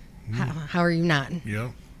 How are you not?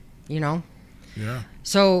 Yeah. You know? Yeah.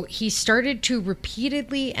 So he started to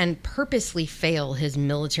repeatedly and purposely fail his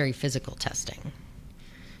military physical testing.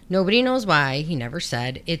 Nobody knows why. He never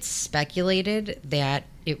said. It's speculated that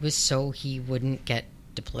it was so he wouldn't get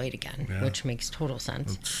deployed again, which makes total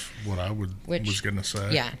sense. That's what I was going to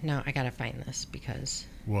say. Yeah, no, I got to find this because...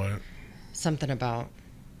 What? Something about...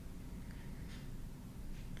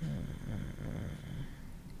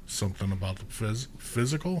 Something about the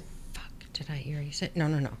physical? Fuck, did I erase it? No.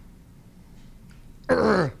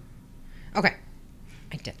 Okay,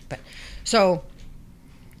 I did, but... So...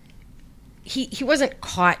 He wasn't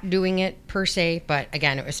caught doing it per se, but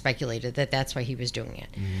again, it was speculated that that's why he was doing it.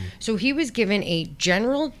 So he was given a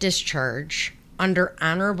general discharge under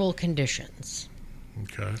honorable conditions.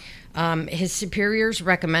 Okay. His superiors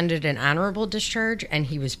recommended an honorable discharge, and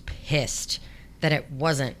he was pissed that it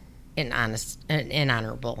wasn't an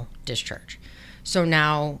honorable discharge. So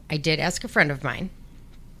now I did ask a friend of mine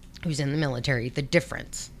who's in the military the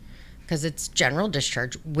difference, because it's general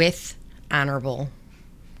discharge with honorable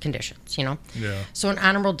conditions, you know? Yeah. So an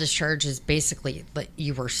honorable discharge is basically like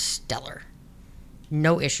you were stellar.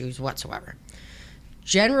 No issues whatsoever.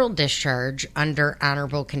 General discharge under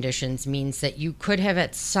honorable conditions means that you could have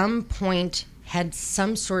at some point had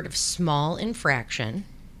some sort of small infraction,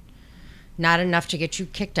 not enough to get you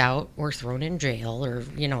kicked out or thrown in jail or,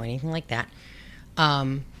 anything like that.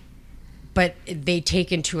 But they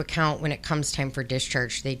take into account, when it comes time for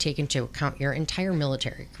discharge, they take into account your entire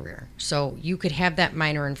military career. So you could have that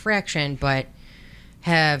minor infraction, but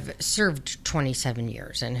have served 27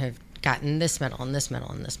 years and have gotten this medal and this medal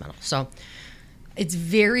and this medal. So it's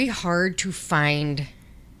very hard to find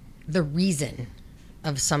the reason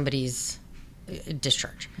of somebody's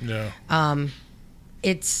discharge. Yeah.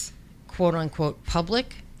 It's quote unquote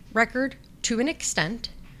public record to an extent,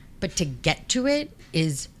 but to get to it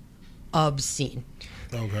is obscene.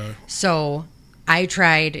 Okay. So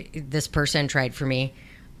this person tried for me.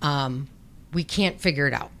 We can't figure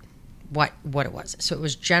it out what it was. So it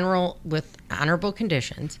was general with honorable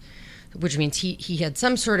conditions, which means he had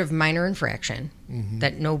some sort of minor infraction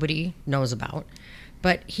that nobody knows about.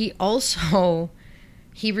 But he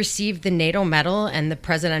received the NATO medal and the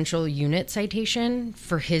Presidential Unit Citation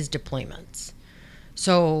for his deployments.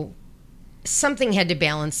 So something had to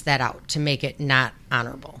balance that out to make it not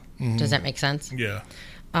honorable. Does that make sense? Yeah.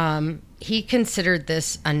 He considered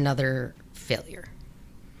this another failure.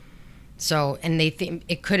 So, and they think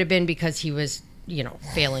it could have been because he was,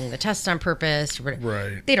 failing the test on purpose.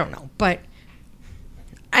 Right. They don't know. But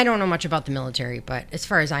I don't know much about the military. But as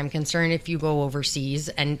far as I'm concerned, if you go overseas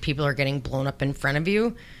and people are getting blown up in front of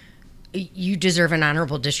you, you deserve an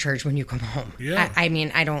honorable discharge when you come home. Yeah. I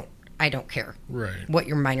mean, I don't care. Right. What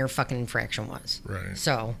your minor fucking infraction was. Right.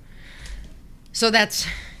 So that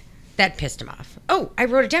pissed him off. Oh, I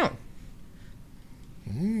wrote it down.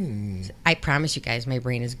 I promise you guys, my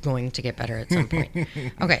brain is going to get better at some point.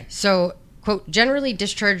 Okay, so, quote, generally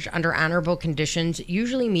discharged under honorable conditions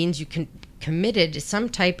usually means you committed some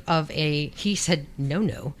type of he said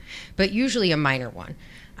no, but usually a minor one.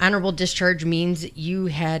 Honorable discharge means you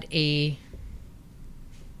had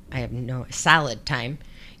solid time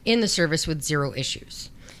in the service with zero issues.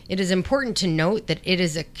 It is important to note that it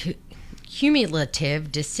is a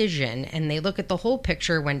cumulative decision, and they look at the whole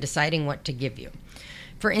picture when deciding what to give you.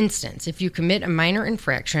 For instance, if you commit a minor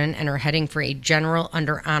infraction and are heading for a general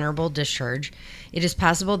under honorable discharge, it is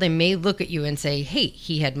possible they may look at you and say, hey,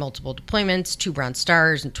 he had multiple deployments, 2 Bronze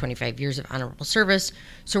Stars, and 25 years of honorable service,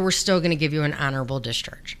 so we're still going to give you an honorable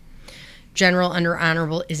discharge. General under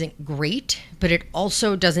honorable isn't great, but it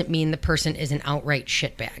also doesn't mean the person is an outright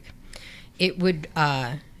shitbag. It would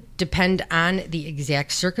depend on the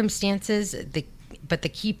exact circumstances, but the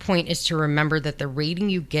key point is to remember that the rating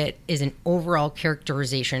you get is an overall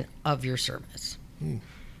characterization of your service.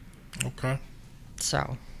 Okay.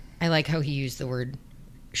 So, I like how he used the word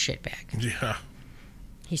shitbag. Yeah.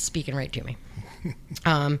 He's speaking right to me.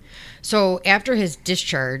 So, after his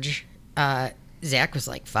discharge, Zack was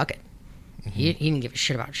like, fuck it. He didn't give a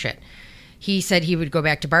shit about shit. He said he would go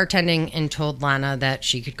back to bartending and told Lana that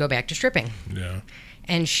she could go back to stripping. Yeah.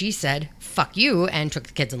 And she said, fuck you, and took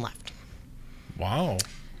the kids and left. Wow.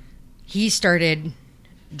 He started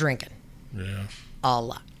drinking. Yeah. A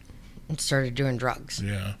lot. And started doing drugs.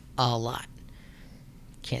 Yeah. A lot.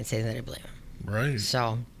 Can't say that I blame him. Right.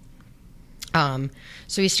 So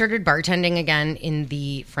he started bartending again in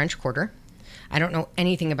the French Quarter. I don't know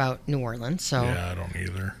anything about New Orleans, so... Yeah, I don't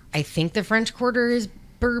either. I think the French Quarter is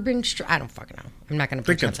Bourbon Street. I don't fucking know. I'm not going to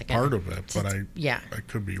pretend like part of it, but I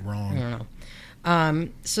could be wrong. I don't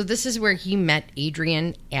know. So this is where he met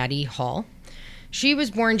Adrian Addie Hall. She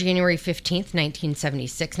was born January 15th,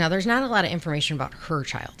 1976. Now, there's not a lot of information about her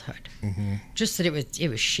childhood. Just that it was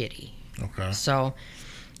shitty. Okay. So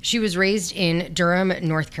she was raised in Durham,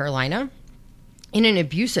 North Carolina, in an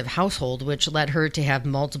abusive household, which led her to have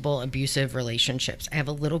multiple abusive relationships. I have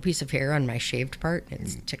a little piece of hair on my shaved part.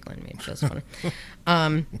 It's tickling me. It feels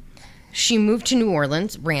funny. She moved to New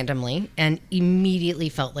Orleans randomly and immediately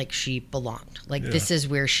felt like she belonged. Like, this is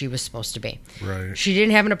where she was supposed to be. Right. She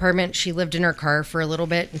didn't have an apartment. She lived in her car for a little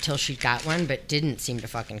bit until she got one, but didn't seem to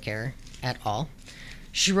fucking care at all.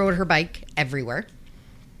 She rode her bike everywhere.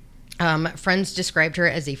 Friends described her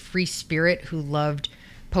as a free spirit who loved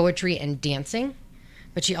poetry and dancing,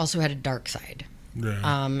 but she also had a dark side.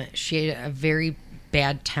 Yeah. She had a very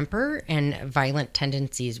bad temper and violent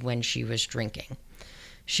tendencies when she was drinking.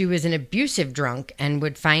 She was an abusive drunk and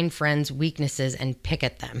would find friends' weaknesses and pick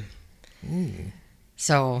at them.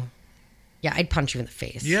 So, yeah, I'd punch you in the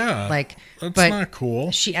face. Yeah, that's but not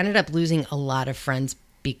cool. She ended up losing a lot of friends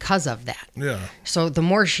because of that. Yeah. So the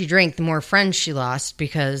more she drank, the more friends she lost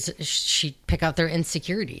because she'd pick out their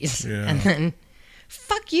insecurities. Yeah. And then,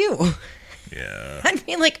 fuck you. Yeah. I'd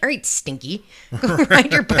be like, all right, Stinky, go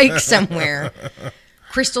ride your bike somewhere.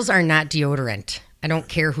 Crystals are not deodorant. I don't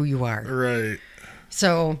care who you are. Right.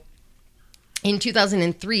 So in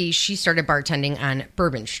 2003, she started bartending on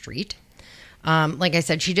Bourbon Street. Like I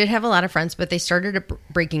said, she did have a lot of friends, but they started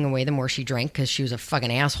breaking away the more she drank because she was a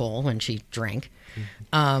fucking asshole when she drank.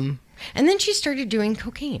 And then she started doing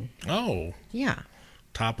cocaine. Oh. Yeah.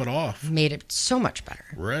 Top it off. Made it so much better.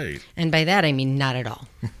 Right. And by that, I mean not at all.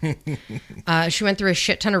 She went through a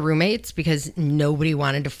shit ton of roommates because nobody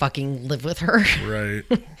wanted to fucking live with her. Right.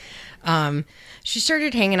 She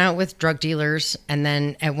started hanging out with drug dealers and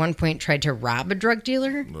then at one point tried to rob a drug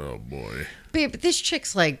dealer. Oh, boy. Babe, this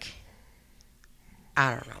chick's like,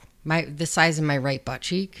 I don't know, the size of my right butt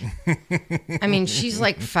cheek. I mean, she's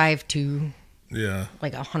like 5'2". Yeah.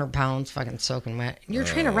 Like 100 pounds, fucking soaking wet. You're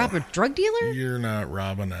trying to rob a drug dealer? You're not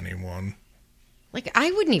robbing anyone. Like, I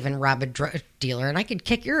wouldn't even rob a drug dealer, and I could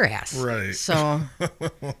kick your ass. Right. So,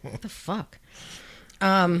 what the fuck?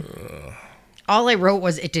 All I wrote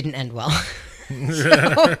was, it didn't end well.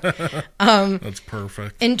 That's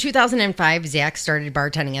perfect. In 2005, Zack started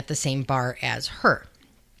bartending at the same bar as her.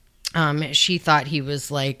 She thought he was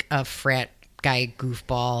like a frat guy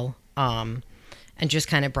goofball, and just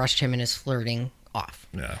kind of brushed him and his flirting off.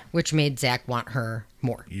 Yeah. Which made Zack want her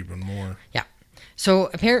more. Even more. Yeah.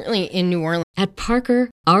 So apparently in New Orleans. At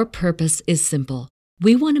Parker, our purpose is simple.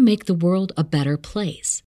 We want to make the world a better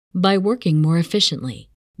place by working more efficiently,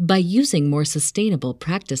 by using more sustainable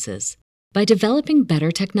practices, by developing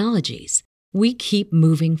better technologies. We keep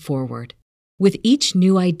moving forward. With each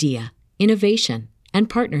new idea, innovation, and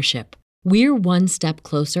partnership, we're one step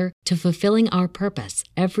closer to fulfilling our purpose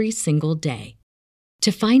every single day.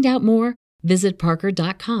 To find out more, visit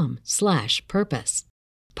parker.com/purpose.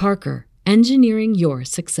 Parker, engineering your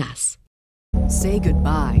success. Say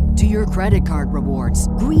goodbye to your credit card rewards.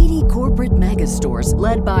 Greedy corporate mega stores,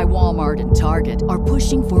 led by Walmart and Target, are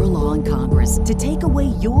pushing for a law in Congress to take away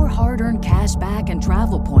your hard-earned cash back and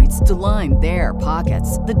travel points to line their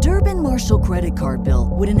pockets. The Durbin-Marshall credit card bill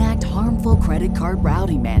would enact harmful credit card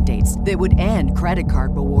routing mandates that would end credit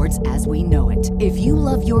card rewards as we know it. If you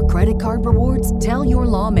love your credit card rewards, tell your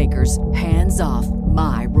lawmakers, hands off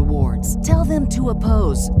my rewards. Tell them to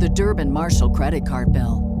oppose the Durbin-Marshall credit card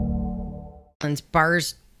bill.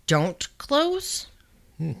 Bars don't close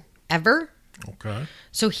ever. Okay.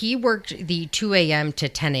 So he worked the 2 a.m. to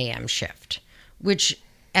 10 a.m. shift, which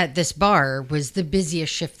at this bar was the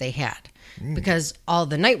busiest shift they had because all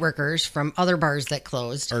the night workers from other bars that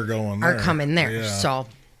closed Are coming there. Yeah. So,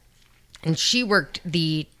 and she worked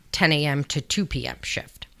the 10 a.m. to 2 p.m.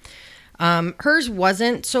 shift. Hers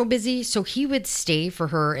wasn't so busy, so he would stay for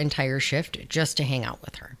her entire shift just to hang out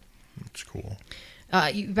with her. That's cool.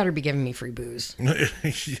 You better be giving me free booze. Yeah.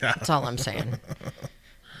 That's all I'm saying.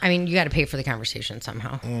 I mean, you got to pay for the conversation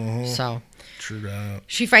somehow. Mm-hmm. So True that.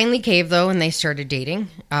 she finally caved, though, and they started dating.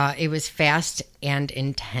 It was fast and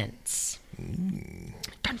intense. Dun,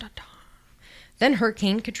 dun, dun. Then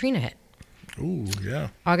Hurricane Katrina hit. Ooh,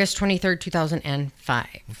 yeah. August 23rd, 2005.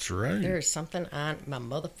 That's right. There's something on my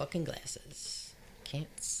motherfucking glasses. Can't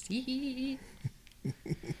see.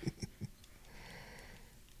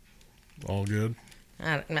 All good?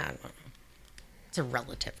 I don't know. It's a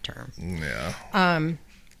relative term. Yeah.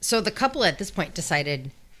 So the couple at this point decided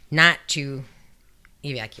not to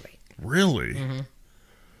evacuate. Really?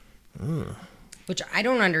 Mm-hmm. Which I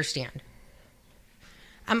don't understand.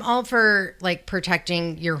 I'm all for like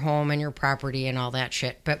protecting your home and your property and all that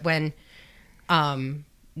shit. But when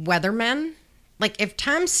weathermen, like if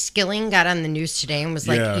Tom Skilling got on the news today and was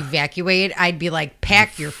like, evacuate, I'd be like,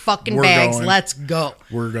 pack your fucking bags, let's go.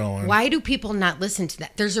 We're going. Why do people not listen to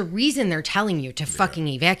that? There's a reason they're telling you to fucking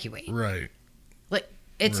evacuate. Right. Like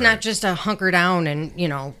it's not just a hunker down and, you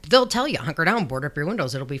know, they'll tell you hunker down, board up your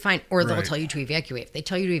windows, it'll be fine. Or they'll tell you to evacuate. If they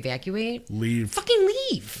tell you to evacuate, leave. Fucking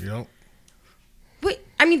leave. Yep. Wait,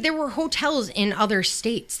 I mean, there were hotels in other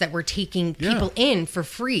states that were taking people in for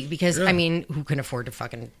free because, I mean, who can afford to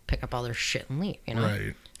fucking pick up all their shit and leave, you know?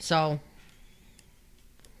 Right. So,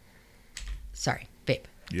 sorry, babe.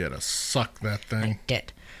 You had to suck that thing. I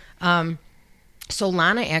did. So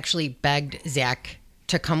Lana actually begged Zack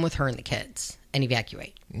to come with her and the kids and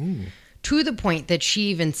evacuate. To the point that she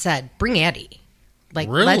even said, bring Addie. Like,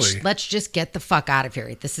 really? let's just get the fuck out of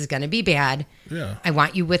here. This is going to be bad. Yeah. I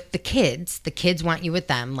want you with the kids. The kids want you with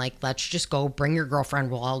them. Like, let's just go. Bring your girlfriend.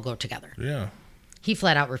 We'll all go together. Yeah. He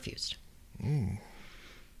flat out refused.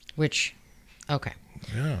 Which, okay.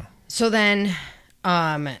 Yeah. So then,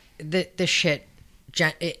 the shit,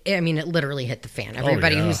 I mean, it literally hit the fan.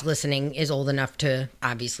 Everybody who's listening is old enough to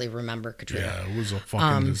obviously remember Katrina. Yeah, it was a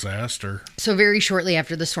fucking disaster. So very shortly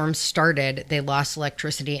after the storm started, they lost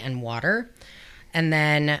electricity and water. And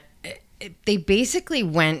then they basically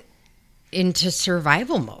went into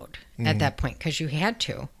survival mode at that point because you had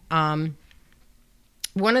to.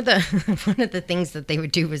 One of the things that they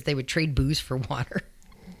would do was they would trade booze for water.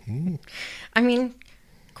 I mean,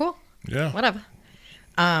 cool. Yeah. Whatever.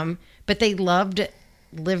 But they loved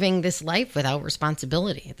living this life without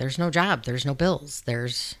responsibility. There's no job. There's no bills.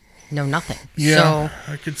 There's no nothing. Yeah, so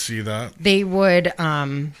I could see that. they would,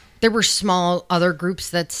 there were small other groups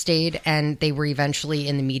that stayed, and they were eventually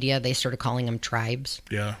in the media. They started calling them tribes.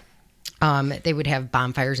 Yeah. They would have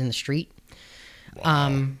bonfires in the street.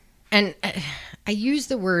 And I use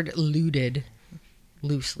the word looted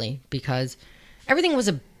loosely because everything was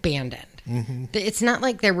abandoned. It's not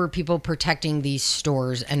like there were people protecting these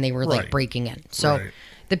stores and they were like Right. breaking in. So Right.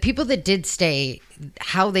 the people that did stay,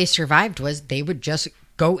 how they survived was they would just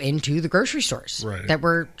go into the grocery stores Right. that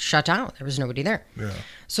were shut down. There was nobody there. Yeah.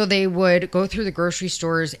 So they would go through the grocery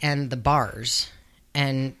stores and the bars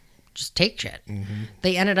and just take shit.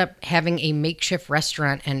 They ended up having a makeshift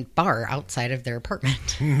restaurant and bar outside of their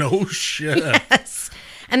apartment. No shit. Yes.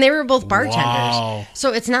 And they were both bartenders. Wow.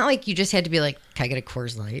 So it's not like you just had to be like, can I get a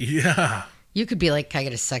Coors Light? Yeah. You could be like, can I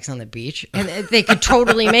get a Sex on the Beach? And they could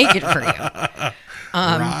totally make it for you.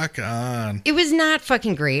 Rock on. It was not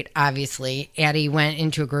fucking great, obviously. Addie went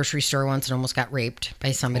into a grocery store once and almost got raped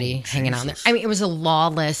by somebody hanging out there. Jesus. I mean, it was a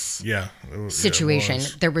lawless Yeah. situation. It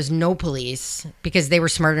was. There was no police because they were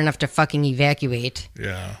smart enough to fucking evacuate.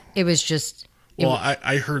 Yeah. It was just... Well,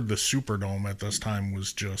 I heard the Superdome at this time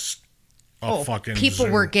was just a fucking people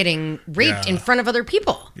zoo. were getting raped Yeah. in front of other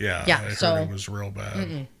people. Yeah. Yeah. I So heard it was real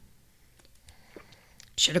bad.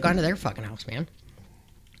 should have gone to their fucking house, man.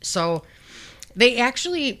 So they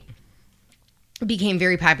actually became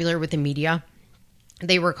very popular with the media.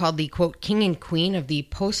 They were called the, quote, king and queen of the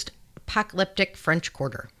post-apocalyptic French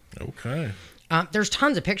Quarter. Okay. There's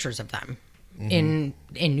tons of pictures of them in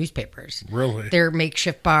newspapers. Really? Their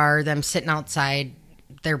makeshift bar, them sitting outside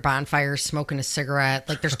their bonfire, smoking a cigarette.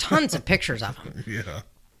 Like, there's tons of pictures of them. Yeah.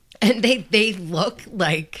 And they look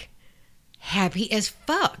like happy as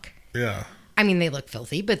fuck. Yeah. I mean, they look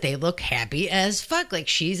filthy, but they look happy as fuck. Like,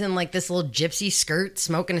 she's in like this little gypsy skirt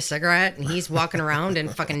smoking a cigarette, and he's walking around in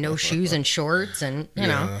fucking no shoes and shorts, and you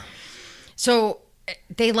know. So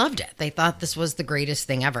they loved it. They thought this was the greatest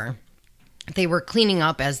thing ever. They were cleaning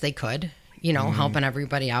up as they could, you know, helping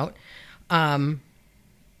everybody out.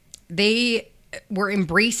 They were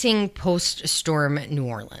embracing post-storm New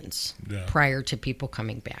Orleans prior to people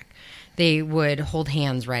coming back. They would hold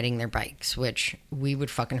hands riding their bikes, which we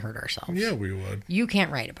would fucking hurt ourselves. Yeah, we would. You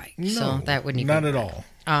can't ride a bike, No, so that wouldn't even not at work.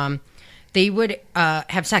 all. They would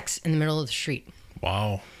have sex in the middle of the street.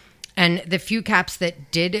 Wow. And the few cops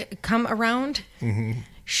that did come around,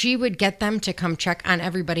 she would get them to come check on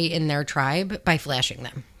everybody in their tribe by flashing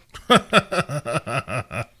them.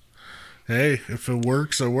 Hey, if it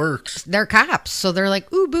works, it works. They're cops, so they're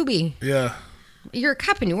like, ooh, booby. Yeah. You're a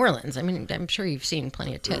cop in New Orleans. I mean, I'm sure you've seen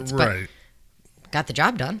plenty of tits, Right. but got the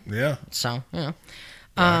job done. Yeah. So, you know.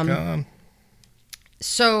 Rock on.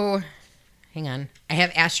 So, hang on. I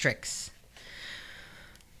have asterisks.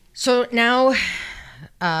 So now,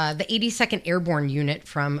 the 82nd Airborne Unit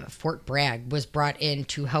from Fort Bragg was brought in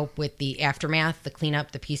to help with the aftermath, the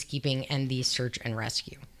cleanup, the peacekeeping, and the search and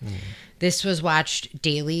rescue. This was watched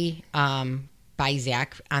daily by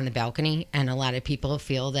Zack on the balcony, and a lot of people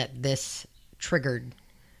feel that this triggered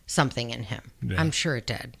something in him. Yeah. I'm sure it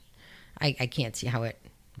did. I can't see how it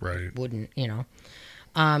Right. wouldn't, you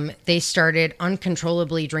know. They started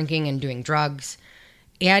uncontrollably drinking and doing drugs.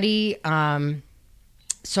 Addie,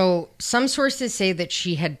 so some sources say that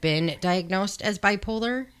she had been diagnosed as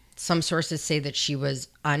bipolar. Some sources say that she was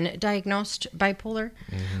undiagnosed bipolar.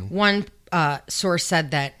 One source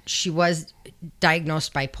said that she was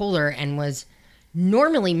diagnosed bipolar and was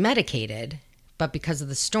normally medicated, but because of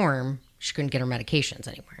the storm, she couldn't get her medications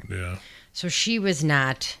anywhere. Yeah. So she was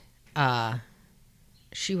not,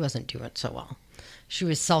 she wasn't doing so well. She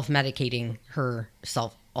was self-medicating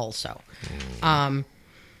herself also.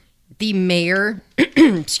 The mayor,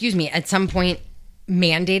 excuse me, at some point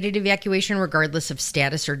mandated evacuation regardless of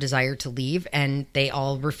status or desire to leave, and they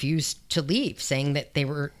all refused to leave, saying that they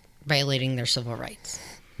were violating their civil rights.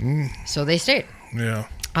 So they stayed. Yeah.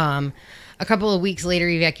 A couple of weeks later,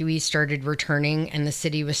 evacuees started returning, and the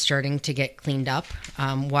city was starting to get cleaned up.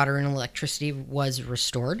 Water and electricity was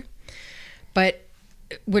restored. But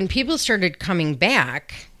when people started coming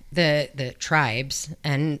back, the tribes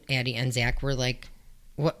and Addie and Zack were like,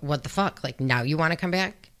 what the fuck? Like, now you want to come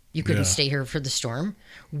back? You couldn't stay here for the storm?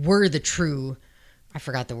 We're the true, I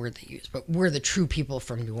forgot the word they used, but we're the true people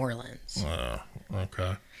from New Orleans.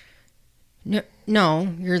 Okay.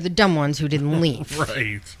 No, you're the dumb ones who didn't leave.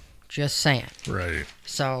 Right. Just saying. Right.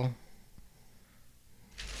 So,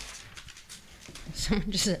 someone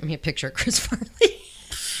just sent me a picture of Chris Farley.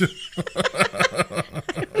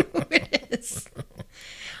 I don't know who it is.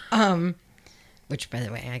 Which, by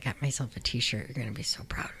the way, I got myself a t-shirt. You're going to be so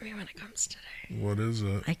proud of me when it comes today. What is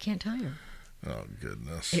it? I can't tell you. Oh,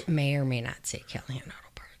 goodness. It may or may not say Callahan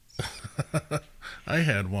Auto Parts. I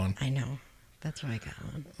had one. I know. That's why I got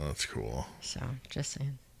one. That's cool. So, just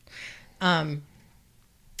saying.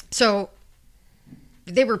 So,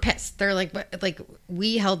 they were pissed. They're like, but, like,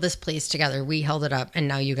 we held this place together. We held it up, and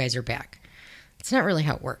now you guys are back. It's not really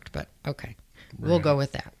how it worked, but okay. Right. We'll go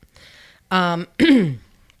with that.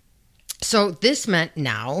 So this meant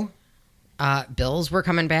now bills were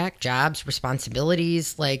coming back, jobs,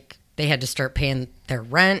 responsibilities. Like, they had to start paying their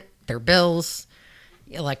rent, their bills.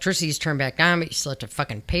 Electricity's turned back on, but you still have to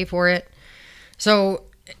fucking pay for it. So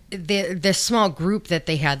this small group that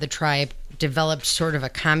they had, the tribe, developed sort of a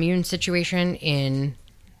commune situation in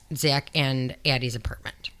Zack and Addie's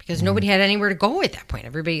apartment. Because nobody had anywhere to go at that point.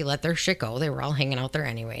 Everybody let their shit go. They were all hanging out there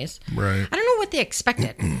anyways. Right. I don't know what they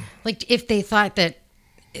expected. Like, if they thought that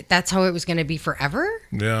that's how it was going to be forever?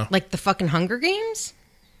 Yeah. Like the fucking Hunger Games?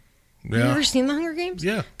 Yeah. Have you ever seen the Hunger Games?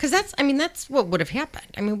 Yeah. Because that's what would have happened.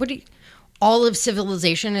 I mean, all of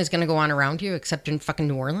civilization is going to go on around you except in fucking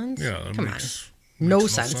New Orleans? Yeah. Come on. No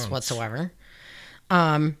sense whatsoever.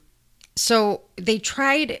 So they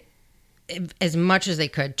tried as much as they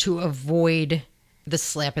could to avoid the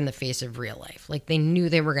slap in the face of real life. Like, they knew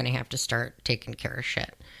they were going to have to start taking care of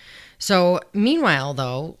shit. So, meanwhile,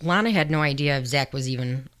 though, Lana had no idea if Zack was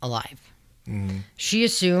even alive. She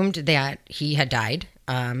assumed that he had died.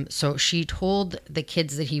 So she told the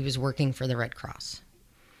kids that he was working for the Red Cross.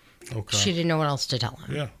 Okay. She didn't know what else to tell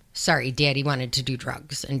him. Yeah. Sorry, Daddy wanted to do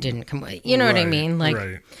drugs and didn't come away. You know what I mean? Like,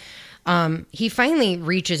 right. He finally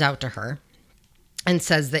reaches out to her and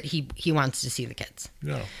says that he wants to see the kids.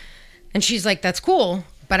 Yeah. And she's like, that's cool,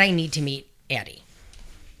 but I need to meet Addie.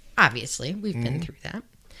 Obviously, we've been through that.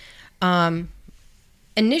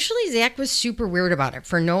 Initially, Zack was super weird about it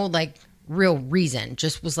for no, like, real reason.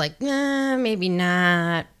 Just was like, nah, maybe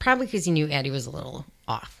not. Probably because he knew Addie was a little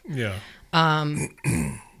off. Yeah.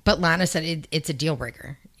 But Lana said it's a deal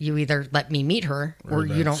breaker. You either let me meet her or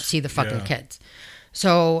you don't see the fucking kids.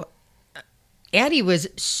 So Addie was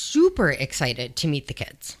super excited to meet the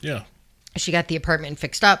kids. Yeah. She got the apartment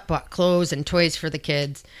fixed up, bought clothes and toys for the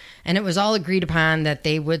kids, and it was all agreed upon that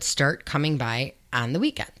they would start coming by on the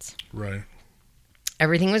weekends. Right.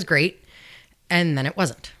 Everything was great, and then it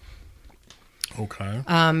wasn't. Okay.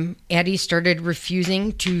 Addie started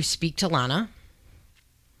refusing to speak to Lana,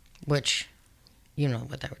 which, you know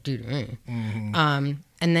what that would do to me. And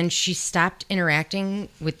then she stopped interacting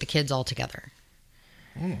with the kids altogether.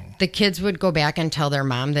 The kids would go back and tell their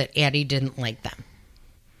mom that Addie didn't like them.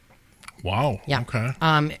 Wow. Yeah.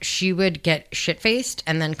 Okay. She would get shit-faced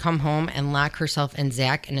and then come home and lock herself and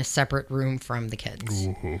Zack in a separate room from the kids.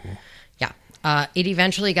 Ooh. Yeah. It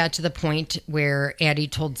eventually got to the point where Addie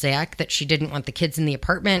told Zack that she didn't want the kids in the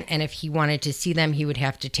apartment, and if he wanted to see them, he would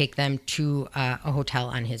have to take them to a hotel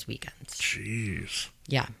on his weekends. Jeez.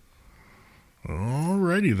 Yeah.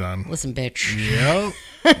 Alrighty then. Listen, bitch. Yep.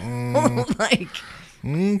 Like,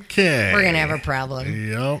 okay. we're going to have a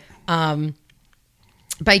problem. Yep.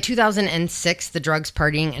 By 2006, the drugs,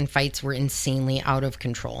 partying, and fights were insanely out of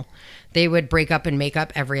control. They would break up and make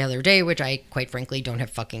up every other day, which I, quite frankly, don't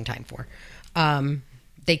have fucking time for.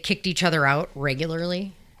 They kicked each other out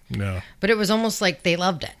regularly. Yeah. But it was almost like they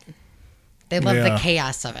loved it. They loved the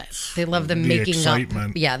chaos of it. They loved the making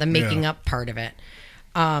excitement. up. Yeah, the making up part of it.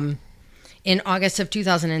 In August of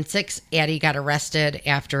 2006, Addie got arrested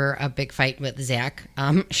after a big fight with Zack.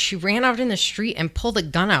 She ran out in the street and pulled a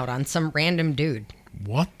gun out on some random dude.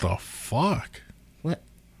 What the fuck? What?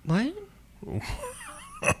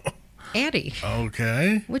 Addie.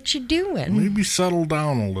 Okay. What you doing? Maybe settle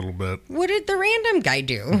down a little bit. What did the random guy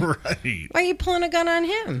do? Right. Why are you pulling a gun on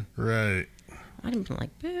him? Right. I'd have been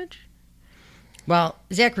like, bitch. Well,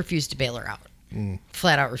 Zack refused to bail her out.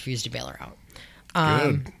 Flat out refused to bail her out.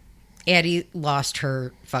 Good. Addie lost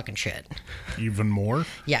her fucking shit. Even more?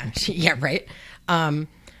 Yeah. Yeah, right.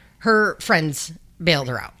 Her friends bailed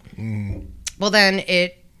her out. Well, then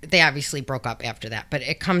they obviously broke up after that, but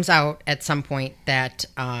it comes out at some point that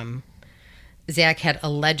Zack had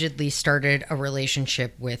allegedly started a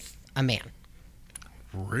relationship with a man.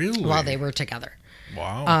 Really? While they were together.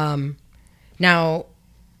 Wow. Now,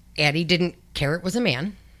 Addie didn't care it was a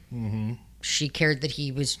man. She cared that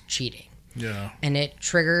he was cheating. Yeah. And it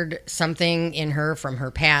triggered something in her from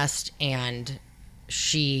her past, and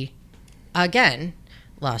she, again,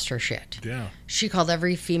 lost her shit. Yeah. She called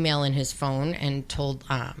every female in his phone and told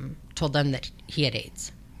them that he had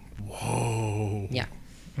AIDS. Whoa. Yeah.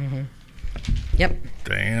 Mm-hmm. Yep.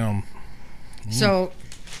 Damn. So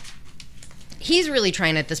he's really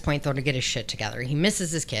trying at this point, though, to get his shit together. He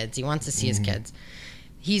misses his kids. He wants to see his kids.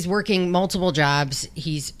 He's working multiple jobs.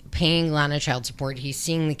 He's paying Lana child support. He's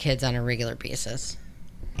seeing the kids on a regular basis.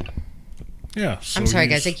 Yeah. So I'm sorry,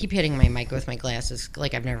 guys. I keep hitting my mic with my glasses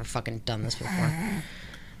like I've never fucking done this before.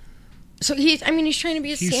 So he's trying to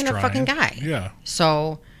be a stand-up fucking guy. Yeah.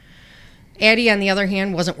 So Addie, on the other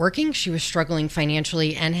hand, wasn't working. She was struggling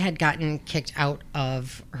financially and had gotten kicked out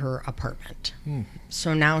of her apartment.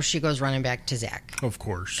 So now she goes running back to Zack. Of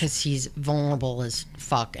course. Because he's vulnerable as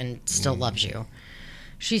fuck and still loves you.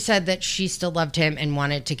 She said that she still loved him and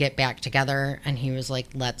wanted to get back together. And he was like,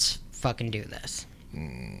 let's fucking do this.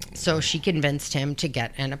 So she convinced him to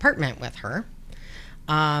get an apartment with her.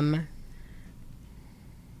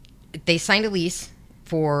 They signed a lease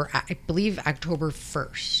for, I believe, October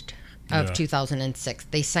 1st of 2006.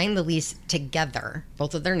 They signed the lease together,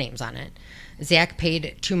 both of their names on it. Zack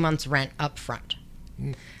paid 2 months' rent up front.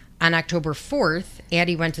 On October 4th,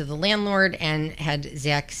 Addie went to the landlord and had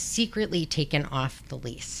Zack secretly taken off the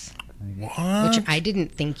lease. What? Which I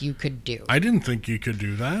didn't think you could do. I didn't think you could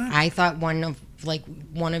do that. I thought one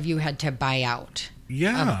of you had to buy out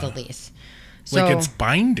of the lease. So, like it's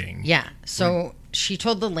binding. Yeah. So she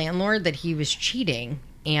told the landlord that he was cheating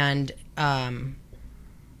and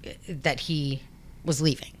that he was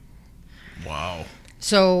leaving. Wow.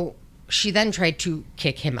 So she then tried to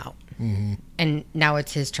kick him out. And now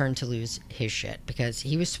it's his turn to lose his shit because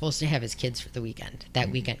he was supposed to have his kids for the weekend, that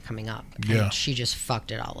weekend coming up. Yeah. And she just fucked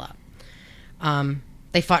it all up.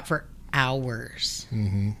 They fought for hours.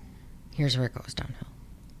 Here's where it goes downhill.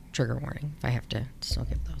 Trigger warning, if I have to still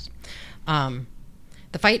give those.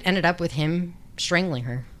 The fight ended up with him strangling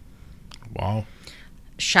her. Wow.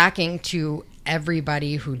 Shocking to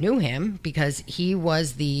everybody who knew him because he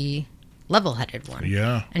was the level-headed one.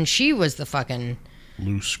 Yeah. And she was the fucking...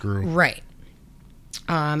 loose screw. Right.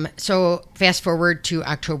 So fast forward to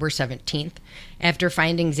October 17th. After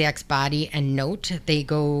finding Zack's body and note,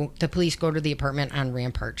 the police go to the apartment on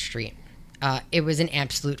Rampart Street. It was an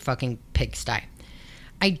absolute fucking pigsty.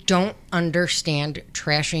 I don't understand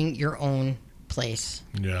trashing your own place.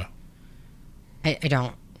 Yeah. I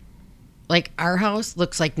don't. Like, our house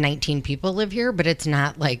looks like 19 people live here, but it's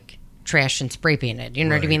not like trash and spray painted. You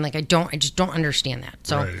know what I mean? Like, I just don't understand that.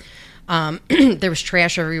 So, there was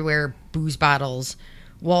trash everywhere, booze bottles.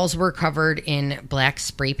 Walls were covered in black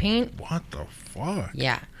spray paint. What the fuck?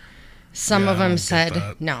 Yeah. Some of them said,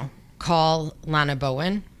 no, call Lana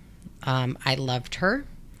Bowen. I loved her.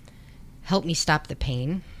 Help me stop the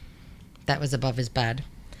pain. That was above his bed.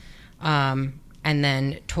 And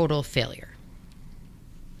then total failure.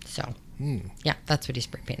 So, yeah, that's what he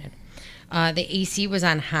spray painted. The AC was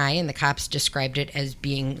on high, and the cops described it as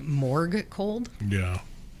being morgue cold. Yeah.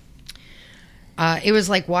 It was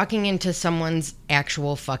like walking into someone's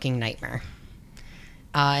actual fucking nightmare.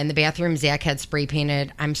 In the bathroom, Zack had spray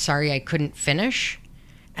painted, "I'm sorry I couldn't finish,"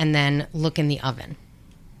 and then "look in the oven."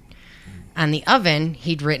 On the oven,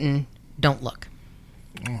 he'd written, "Don't look."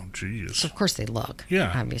 Oh, jeez. So, of course, they look.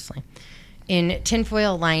 Yeah. Obviously. In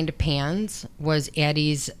tinfoil-lined pans was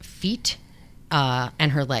Addie's feet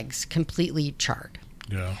and her legs, completely charred.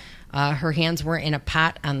 Yeah. Her hands were in a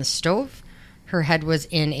pot on the stove. Her head was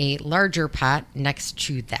in a larger pot next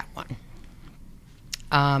to that one.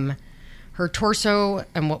 Her torso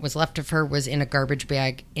and what was left of her was in a garbage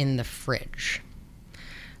bag in the fridge.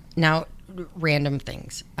 Now, random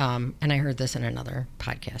things. And I heard this in another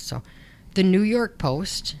podcast. So, the New York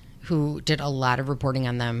Post, who did a lot of reporting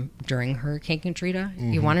on them during Hurricane Katrina,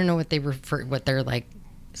 you want to know what what their like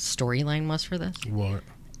storyline was for this? What?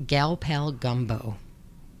 Gal Pal Gumbo.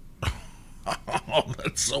 Oh,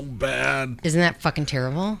 that's so bad. Isn't that fucking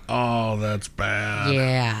terrible? Oh, that's bad.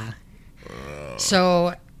 Yeah.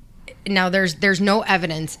 So now there's no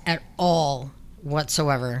evidence at all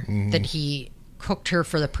whatsoever that he cooked her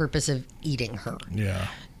for the purpose of eating her. Yeah.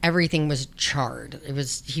 Everything was charred.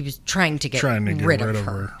 He was trying to get rid of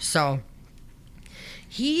her. So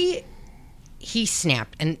he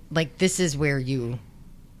snapped, and like this is where you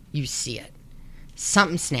see it.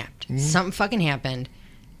 Something snapped. Something fucking happened,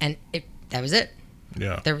 and that was it.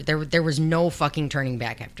 Yeah. There was no fucking turning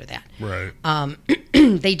back after that. Right.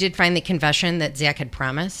 They did find the confession that Zack had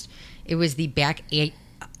promised. It was the back eight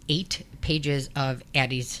pages of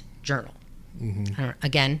Addie's journal. I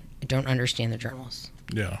don't understand the journals.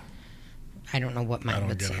 Yeah. I don't know what mine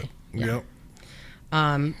would say. It. Yeah.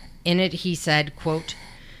 Yep. In it, he said, quote,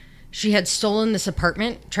 "She had stolen this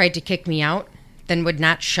apartment, tried to kick me out. then would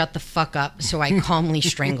not shut the fuck up, so I calmly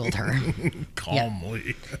strangled her.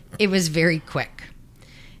 Calmly. Yeah. It was very quick.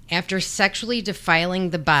 After sexually defiling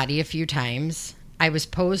the body a few times, I was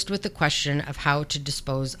posed with the question of how to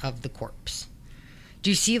dispose of the corpse. Do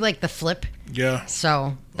you see, like, the flip? Yeah.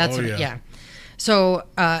 So, that's yeah. So,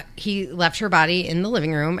 he left her body in the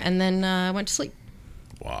living room and then went to sleep.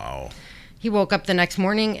 Wow. He woke up the next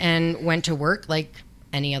morning and went to work like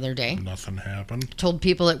any other day. Nothing happened. Told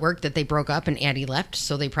people at work that they broke up and Addie left,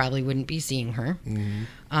 so they probably wouldn't be seeing her.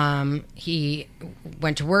 Mm-hmm. He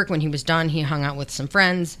went to work. When he was done, he hung out with some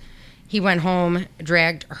friends. He went home,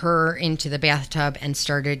 dragged her into the bathtub, and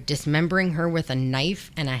started dismembering her with a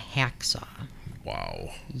knife and a hacksaw. Wow.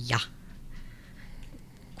 Yeah.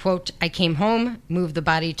 Quote, I came home, moved the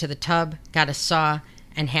body to the tub, got a saw,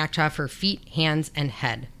 and hacked off her feet, hands, and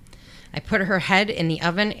head. I put her head in the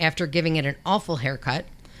oven after giving it an awful haircut,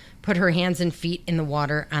 put her hands and feet in the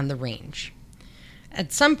water on the range.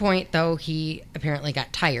 At some point, though, he apparently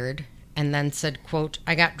got tired and then said, quote,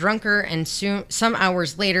 I got drunker and soon, some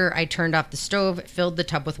hours later, I turned off the stove, filled the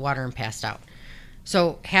tub with water, and passed out.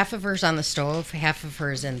 So half of her's on the stove, half of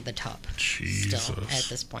her's in the tub. Jesus. Still at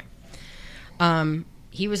this point.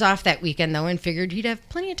 He was off that weekend, though, and figured he'd have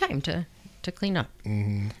plenty of time to clean up.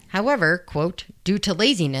 Mm-hmm. However, quote, due to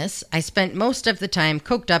laziness, I spent most of the time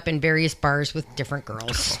coked up in various bars with different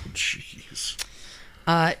girls. Oh, jeez.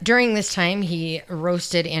 During this time, he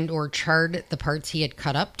roasted and or charred the parts he had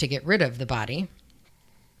cut up to get rid of the body.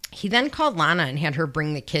 He then called Lana and had her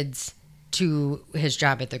bring the kids to his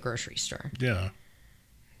job at the grocery store. Yeah.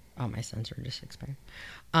 Oh, my sensor just expired.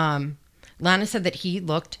 Lana said that he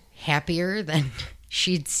looked happier than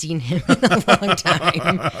she'd seen him in a long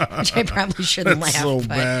time, which I probably shouldn't laugh. So but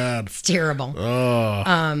bad. It's terrible.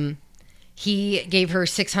 Oh. He gave her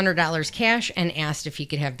 $600 cash and asked if he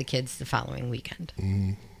could have the kids the following weekend.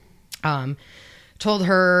 Told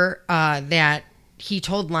her that he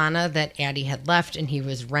told Lana that Addie had left and he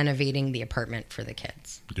was renovating the apartment for the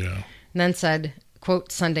kids. Yeah. And then said,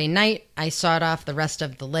 quote, Sunday night, I sawed off the rest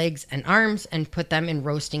of the legs and arms and put them in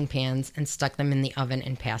roasting pans and stuck them in the oven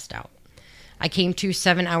and passed out. I came to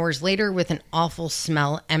 7 hours later with an awful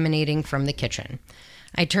smell emanating from the kitchen.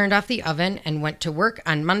 I turned off the oven and went to work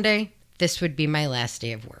on Monday. This would be my last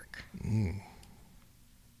day of work.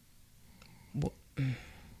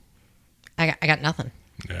 I got nothing.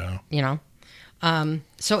 Yeah. You know?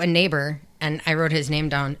 So a neighbor, and I wrote his name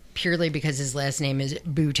down purely because his last name is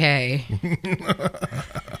Boutte.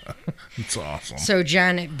 It's awesome. So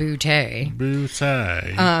John Boutte.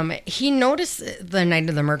 Boutte. He noticed the night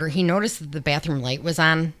of the murder, he noticed that the bathroom light was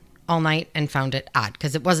on all night and found it odd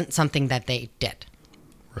because it wasn't something that they did.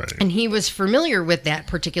 Right. And he was familiar with that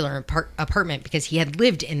particular apartment because he had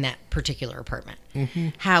lived in that particular apartment. Mm-hmm.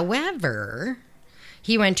 However,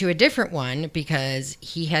 he went to a different one because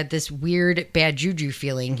he had this weird bad juju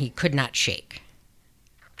feeling he could not shake.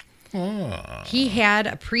 He had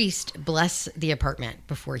a priest bless the apartment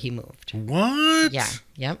before he moved. What? Yeah.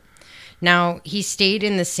 Yep. Now, he stayed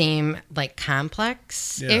in the same, like,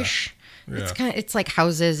 complex-ish. Yeah. It's like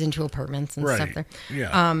houses into apartments and stuff there.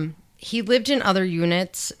 Yeah. He lived in other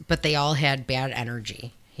units, but they all had bad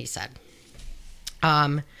energy, he said.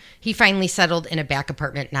 He finally settled in a back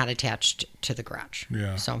apartment not attached to the garage.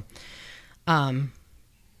 Yeah. So,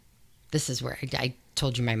 this is where I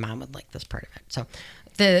told you my mom would like this part of it. So,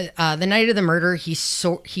 the night of the murder, he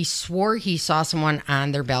swore he saw someone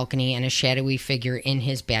on their balcony and a shadowy figure in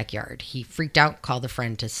his backyard. He freaked out, called a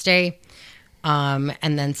friend to stay, and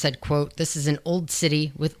then said, quote, "This is an old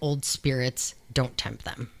city with old spirits. Don't tempt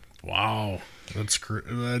them." Wow.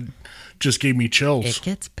 That just gave me chills. It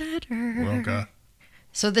gets better. Okay.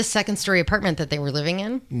 So this second-story apartment that they were living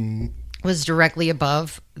in was directly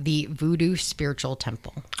above the Voodoo Spiritual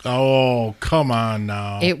Temple. Oh, come on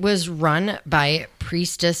now. It was run by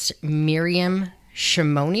priestess Miriam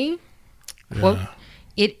Shimoni. Quote,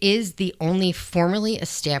 it is the only formally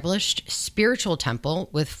established spiritual temple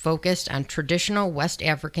with focused on traditional West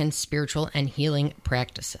African spiritual and healing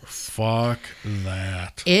practices. Fuck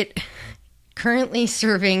that. It currently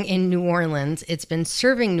serving in New Orleans. It's been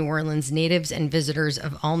serving New Orleans natives and visitors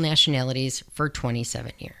of all nationalities for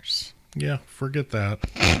 27 years. Yeah, forget that.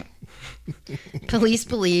 Police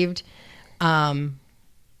believed,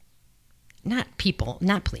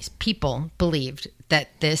 people believed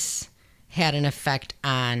that this had an effect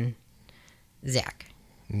on Zack,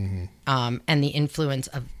 and the influence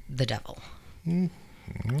of the devil.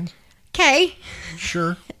 Okay.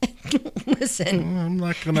 Sure. Listen. I'm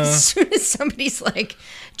not gonna. As soon as somebody's like,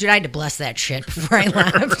 dude, I had to bless that shit before I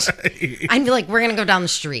left. Right. I'd be like, we're going to go down the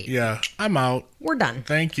street. Yeah, I'm out. We're done.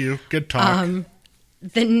 Thank you. Good talk.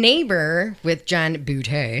 the neighbor with John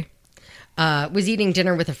Boutte was eating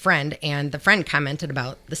dinner with a friend, and the friend commented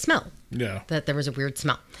about the smell. Yeah. That there was a weird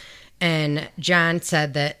smell. And John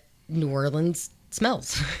said that New Orleans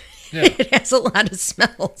smells. Yeah. It has a lot of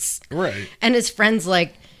smells. Right. And his friend's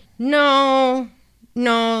like, no,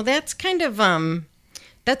 that's kind of,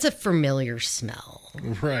 that's a familiar smell.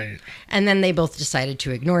 Right. And then they both decided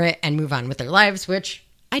to ignore it and move on with their lives, which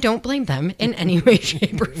I don't blame them in any way,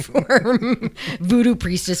 shape, or form. Voodoo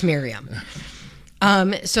priestess Miriam.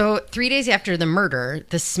 So 3 days after the murder,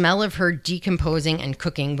 the smell of her decomposing and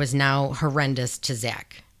cooking was now horrendous to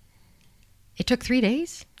Zack. It took 3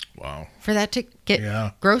 days? Wow. For that to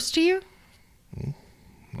get gross to you?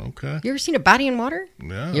 Okay. You ever seen a body in water?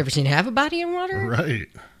 Yeah. You ever seen have a body in water? Right.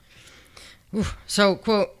 Oof. So,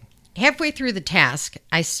 quote, halfway through the task,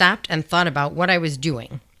 I stopped and thought about what I was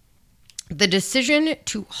doing. The decision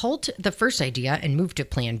to halt the first idea and move to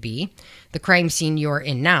plan B, the crime scene you're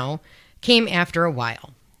in now, came after a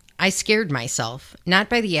while. I scared myself, not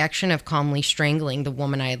by the action of calmly strangling the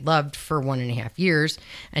woman I had loved for 1.5 years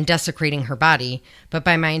and desecrating her body, but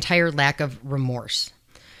by my entire lack of remorse.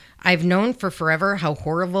 I've known for forever how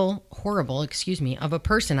horrible, of a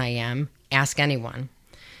person I am, ask anyone,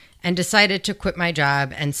 and decided to quit my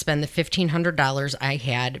job and spend the $1,500 I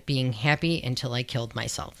had being happy until I killed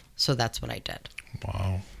myself. So that's what I did.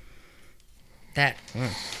 Wow. That.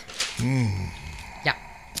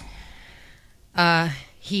 Yeah.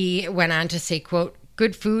 He went on to say, quote,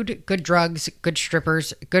 good food, good drugs, good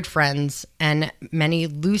strippers, good friends, and many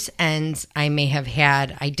loose ends I may have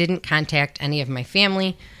had. I didn't contact any of my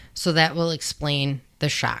family, so that will explain the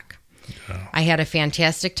shock. Yeah. I had a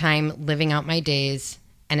fantastic time living out my days,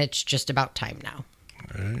 and it's just about time now.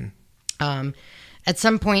 Hey. At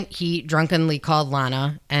some point, he drunkenly called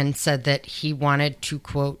Lana and said that he wanted to,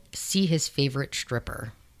 quote, see his favorite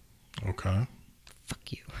stripper. Okay.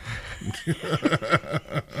 Fuck you.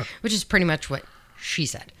 Which is pretty much what she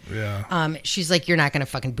said. Yeah. She's like, you're not going to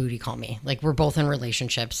fucking booty call me. Like, we're both in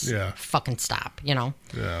relationships. Yeah. Fucking stop, you know?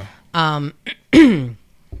 Yeah.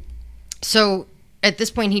 So at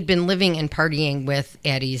this point, he'd been living and partying with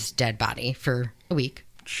Addie's dead body for a week.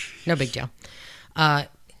 No big deal.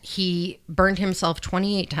 He burned himself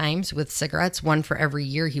 28 times with cigarettes, one for every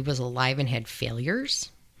year he was alive and had failures.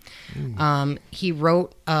 He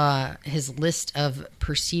wrote his list of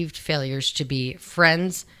perceived failures to be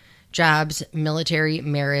friends, jobs, military,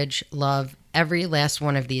 marriage, love. Every last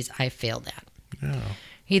one of these I failed at. Yeah.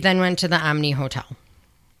 He then went to the Omni Hotel.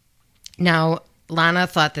 Now, Lana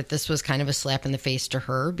thought that this was kind of a slap in the face to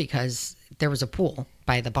her because there was a pool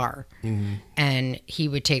by the bar. Mm-hmm. And he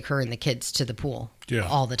would take her and the kids to the pool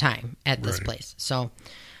all the time at this place. So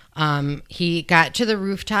he got to the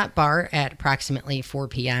rooftop bar at approximately 4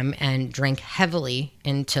 p.m. and drank heavily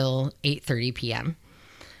until 8:30 p.m.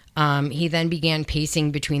 He then began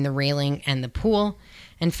pacing between the railing and the pool.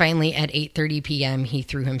 And finally, at 8:30 p.m., he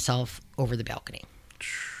threw himself over the balcony.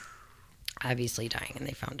 Obviously dying, and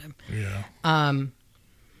they found him. Yeah.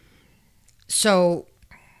 So,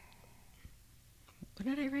 what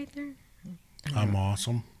did I write there? I'm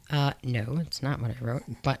awesome. No, it's not what I wrote.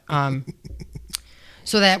 But,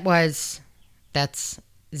 so that's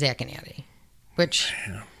Zack and Addie, which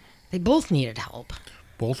they both needed help.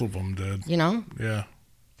 Both of them did. You know? Yeah.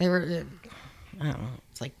 They were, I don't know,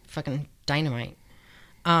 it's like fucking dynamite.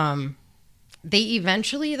 They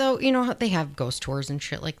eventually, though, you know how they have ghost tours and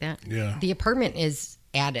shit like that? Yeah. The apartment has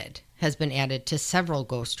been added to several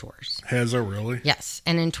ghost tours. Has it really? Yes.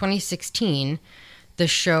 And in 2016, the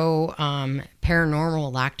show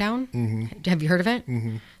Paranormal Lockdown, have you heard of it?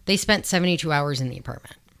 Mm-hmm. They spent 72 hours in the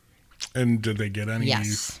apartment. And did they get any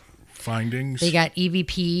findings? They got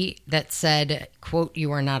EVP that said, quote,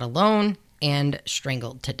 you are not alone, and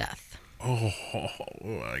strangled to death. Oh,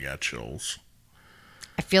 I got chills.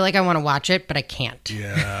 I feel like I want to watch it, but I can't.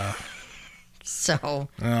 Yeah. So.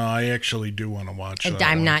 I actually do want to watch it.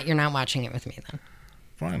 You're not watching it with me then.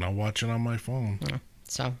 Fine, I'll watch it on my phone. Yeah.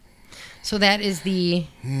 So that is the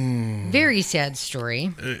very sad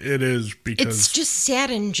story. It is because it's just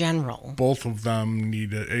sad in general. Both of them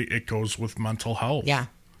need it. It goes with mental health. Yeah.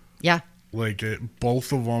 Yeah. Like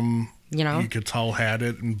both of them, you could tell had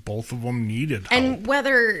it, and both of them needed help. And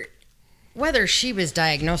whether she was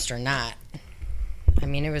diagnosed or not, I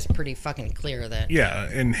mean, it was pretty fucking clear that. Yeah,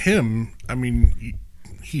 and him, I mean,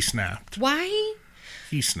 he snapped. Why?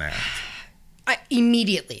 He snapped.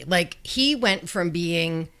 Immediately. Like, he went from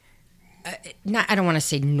being, I don't want to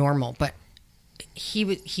say normal, but he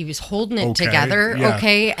was holding it together,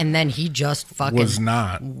 and then he just fucking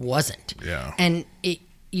wasn't. Yeah. And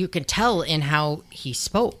you could tell in how he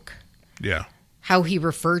spoke. Yeah. How he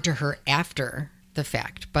referred to her after the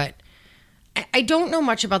fact. But I don't know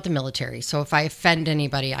much about the military, so if I offend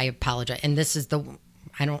anybody, I apologize. And this is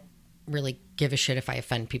I don't really give a shit if I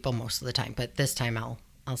offend people most of the time, but this time I'll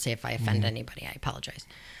say if I offend anybody, I apologize.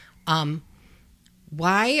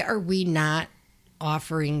 Why are we not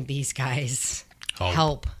offering these guys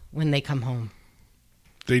help when they come home?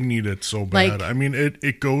 They need it so bad. I mean,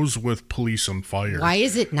 it goes with police and fire. Why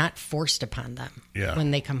is it not forced upon them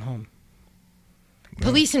when they come home?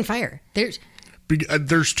 Police and fire.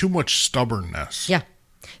 There's too much stubbornness. Yeah.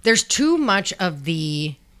 There's too much of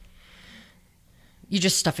you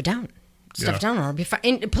just stuff it down. Stuff it down or it'll be fine.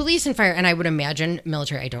 And police and fire, and I would imagine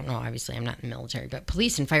military, I don't know, obviously I'm not in the military, but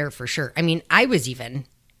police and fire for sure. I mean, I was even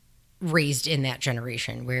raised in that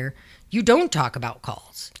generation where you don't talk about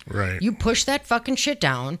calls. Right. You push that fucking shit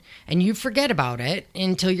down and you forget about it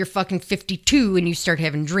until you're fucking 52 and you start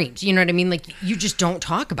having dreams. You know what I mean? Like, you just don't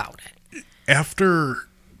talk about it. After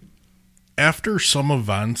some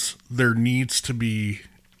events, there needs to be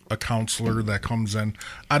a counselor that comes in.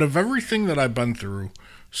 Out of everything that I've been through,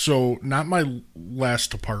 so not my last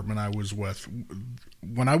department I was with,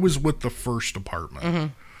 when I was with the first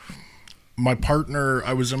department, my partner,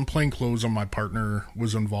 I was in plain clothes and my partner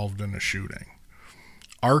was involved in a shooting.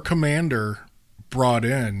 Our commander brought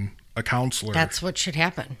in a counselor. That's what should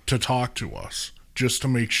happen. To talk to us, just to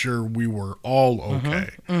make sure we were all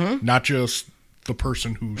okay. Not just the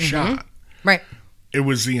person who shot. Right. It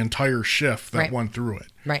was the entire shift that went through it.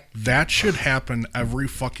 Right. That should happen every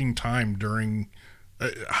fucking time during...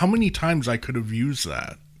 how many times I could have used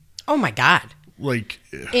that? Oh, my God. Like...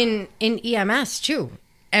 In EMS, too.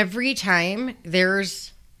 Every time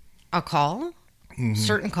there's a call,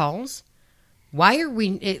 certain calls, why are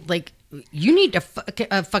we... you need a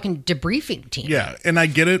fucking debriefing team. Yeah, and I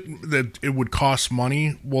get it that it would cost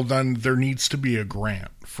money. Well, then there needs to be a grant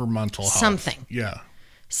for mental health. Something. Yeah.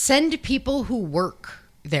 Send people who work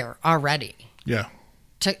there already. Yeah.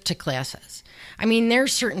 To classes. I mean,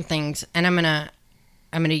 there's certain things, and I'm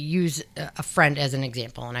gonna use a friend as an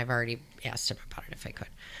example, and I've already asked him about it if I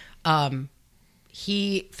could.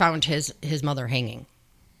 He found his mother hanging,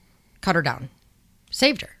 cut her down,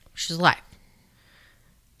 saved her. She's alive.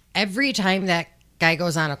 Every time that guy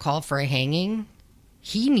goes on a call for a hanging,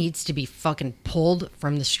 he needs to be fucking pulled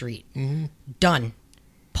from the street. Done.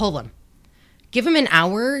 Pull him. Give him an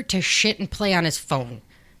hour to shit and play on his phone.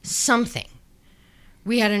 Something.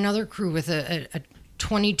 We had another crew with a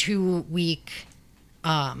 22-week,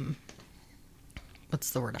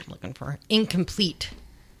 what's the word I'm looking for? Incomplete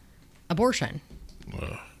abortion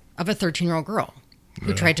of a 13-year-old girl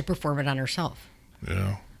who tried to perform it on herself.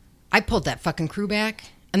 Yeah. I pulled that fucking crew back,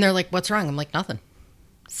 and they're like, what's wrong? I'm like, nothing.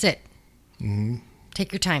 Sit.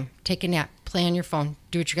 Take your time. Take a nap. Play on your phone.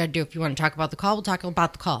 Do what you got to do. If you want to talk about the call, we'll talk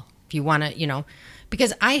about the call. If you want to,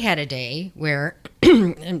 because I had a day where,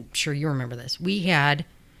 I'm sure you remember this, we had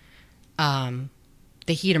the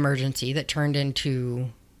heat emergency that turned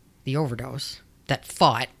into the overdose that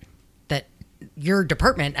fought, that your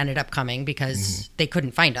department ended up coming because they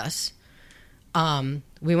couldn't find us.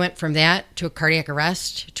 We went from that to a cardiac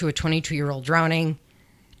arrest, to a 22-year-old drowning,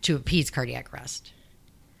 to a peds cardiac arrest.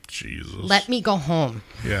 Jesus. Let me go home.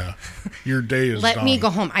 Yeah. Your day is Let done. me go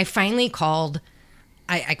home. I finally called...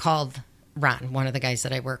 I called Ron, one of the guys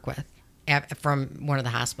that I work with from one of the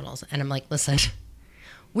hospitals, and I'm like, listen,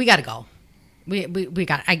 we got to go. We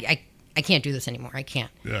got, I can't do this anymore. I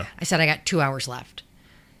can't. Yeah. I said, I got 2 hours left.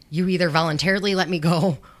 You either voluntarily let me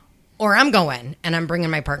go or I'm going and I'm bringing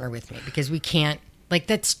my partner with me because we can't,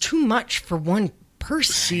 that's too much for one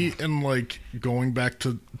person. See, and going back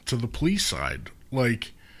to the police side,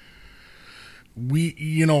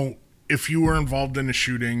 if you were involved in a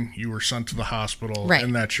shooting, you were sent to the hospital,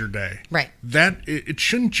 and that's your day. Right. It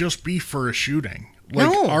shouldn't just be for a shooting.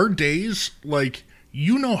 No. Our days,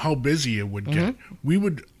 how busy it would get. We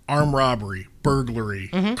would armed robbery, burglary,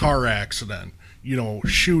 car accident,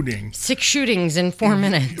 shooting. 6 shootings in 4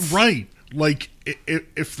 minutes. Right.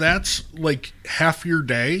 If that's half your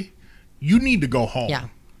day, you need to go home. Yeah.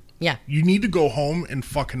 Yeah. You need to go home and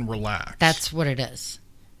fucking relax. That's what it is.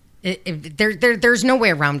 There's no way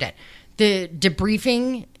around it. The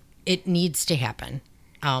debriefing, it needs to happen.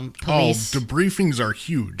 Police. Debriefings are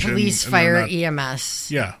huge. Police, fire,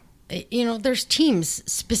 EMS. Yeah. There's teams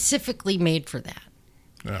specifically made for that.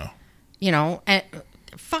 Yeah.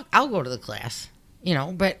 Fuck, I'll go to the class.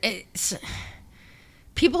 But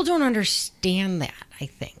people don't understand that, I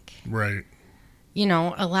think. Right.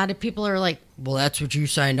 A lot of people are like, well, that's what you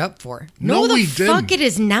signed up for. No, we the didn't. fuck it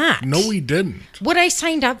is not. No, we didn't. What I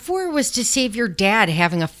signed up for was to save your dad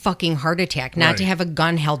having a fucking heart attack, not to have a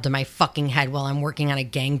gun held to my fucking head while I'm working on a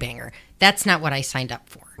gangbanger. That's not what I signed up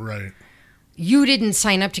for. Right. you didn't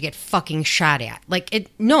sign up to get fucking shot at.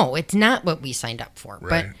 Like, no, it's not what we signed up for.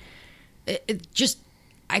 Right. But it just,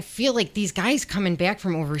 I feel like these guys coming back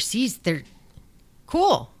from overseas, they're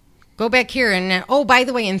cool. Go back here and, oh, by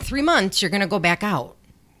the way, in 3 months, you're going to go back out.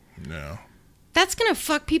 No. That's going to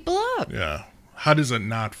fuck people up. Yeah. How does it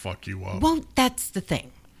not fuck you up? Well, that's the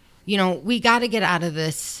thing. You know, we got to get out of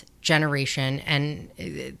this generation, and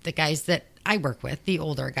the guys that I work with, the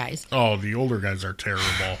older guys. Oh, the older guys are terrible.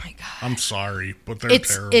 Oh, my God. I'm sorry, but they're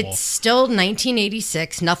terrible. It's still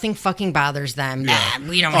 1986. Nothing fucking bothers them. Yeah. Nah,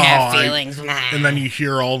 we don't have feelings. And then you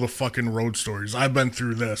hear all the fucking road stories. I've been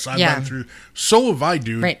through this. I've been through. So have I,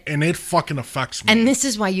 dude. Right. And it fucking affects me. And this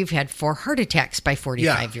is why you've had 4 heart attacks by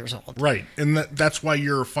 45 years old. Right. And that's why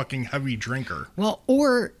you're a fucking heavy drinker. Well,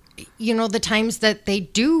 or, you know, the times that they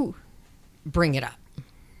do bring it up.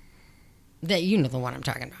 That, you know the one I'm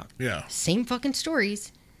talking about. Yeah. Same fucking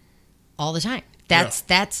stories all the time.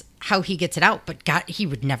 That's how he gets it out. But God, he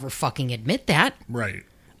would never fucking admit that. Right.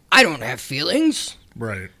 I don't have feelings.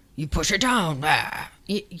 Right. You push it down.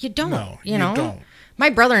 You don't. No, you know? don't. My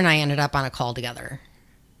brother and I ended up on a call together.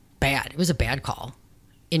 Bad. It was a bad call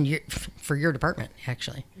for your department,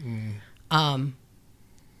 actually. I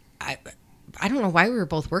don't know why we were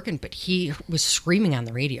both working, but he was screaming on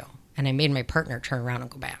the radio, and I made my partner turn around and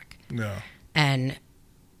go back. Yeah. And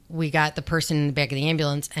we got the person in the back of the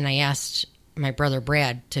ambulance, and I asked my brother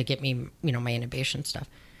Brad to get me, you know, my intubation stuff.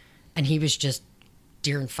 And he was just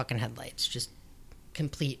deer in fucking headlights, just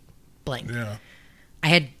complete blank. Yeah. I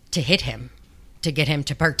had to hit him to get him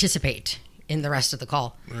to participate in the rest of the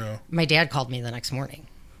call. Yeah. My dad called me the next morning,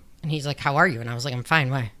 and he's like, "How are you?" And I was like, "I'm fine.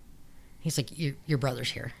 Why?" He's like, "Your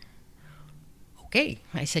brother's here." Okay.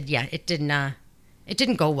 I said, "Yeah, it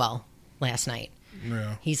didn't go well last night."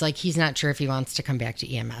 Yeah. He's like, he's not sure if he wants to come back to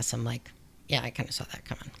EMS. I'm like, yeah, I kind of saw that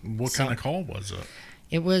coming. What kind of call was it?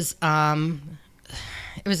 It was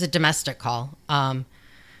a domestic call.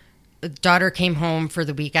 The daughter came home for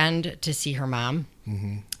the weekend to see her mom,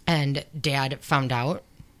 and Dad found out,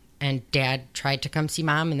 and Dad tried to come see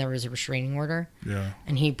Mom, and there was a restraining order. Yeah.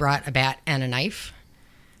 And he brought a bat and a knife,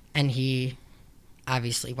 and he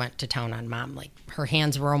obviously went to town on Mom. Like, her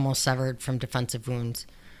hands were almost severed from defensive wounds.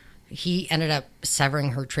 He ended up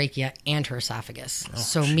severing her trachea and her esophagus. Oh,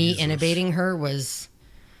 so Jesus. me intubating her was...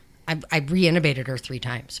 I re-intubated her 3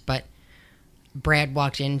 times, but Brad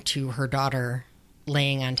walked into her daughter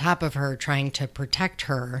laying on top of her, trying to protect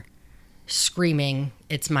her, screaming,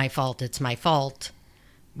 "It's my fault, it's my fault,"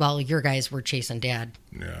 while your guys were chasing Dad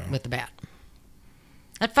with the bat.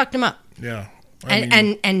 That fucked him up. Yeah.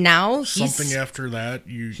 And now something after that,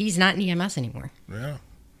 he's not in EMS anymore. Yeah.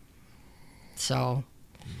 So...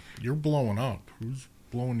 You're blowing up. Who's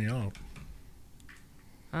blowing you up?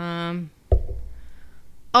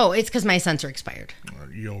 Oh, it's because my sensor expired.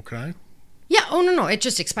 Are you okay? Yeah. Oh, no. It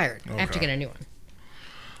just expired. Okay. I have to get a new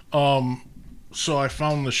one. So I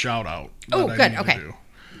found the shout out. Oh, good. Okay.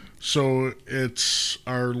 So it's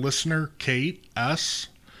our listener, Kate S.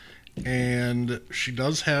 And she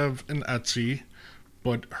does have an Etsy,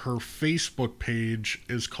 but her Facebook page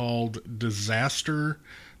is called Disaster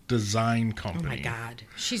Design Company. Oh my God.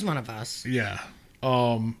 She's one of us. Yeah.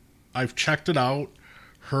 I've checked it out.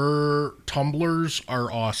 Her tumblers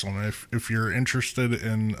are awesome. If you're interested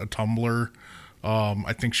in a tumbler,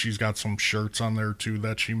 I think she's got some shirts on there too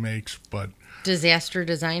that she makes, but Disaster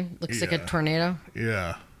Design looks like a tornado.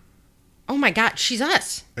 Yeah. Oh my God, she's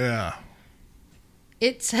us. Yeah.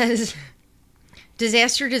 It says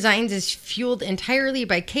Disaster Designs is fueled entirely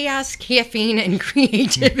by chaos, caffeine, and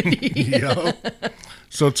creativity. Yeah.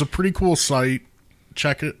 So it's a pretty cool site.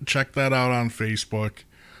 Check that out on Facebook.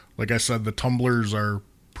 Like I said, the tumblers are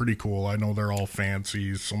pretty cool. I know they're all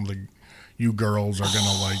fancy. Some of you girls are going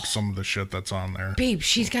to like some of the shit that's on there. Babe,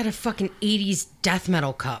 she's got a fucking 80s death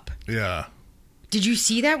metal cup. Yeah. Did you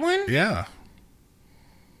see that one? Yeah.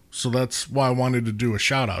 So that's why I wanted to do a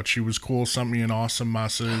shout out. She was cool, sent me an awesome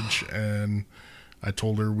message, and I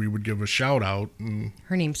told her we would give a shout out. And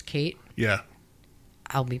her name's Kate. Yeah.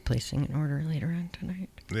 I'll be placing an order later on tonight.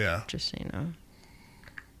 Yeah. Just so you know.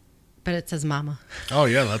 But it says Mama. Oh,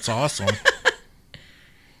 yeah, that's awesome.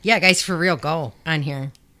 Yeah, guys, for real, go on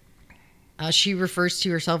here. She refers to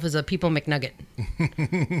herself as a People McNugget.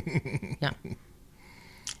 Yeah.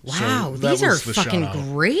 Wow, So these are fucking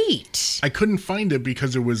great. I couldn't find it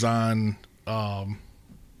because it was on,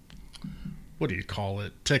 what do you call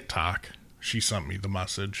it? TikTok. She sent me the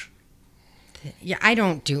message. Yeah, I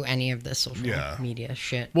don't do any of this social media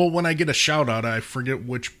shit. Well, when I get a shout out, I forget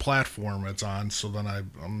which platform it's on, so then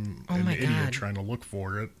I'm an idiot trying to look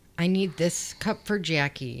for it. I need this cup for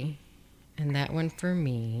Jackie, and that one for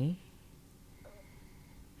me.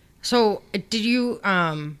 So, did you,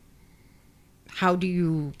 how do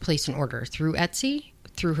you place an order? Through Etsy?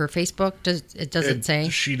 Through her Facebook? Does it say?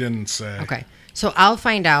 She didn't say. Okay. So, I'll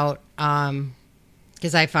find out,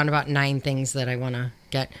 because I found about 9 things that I want to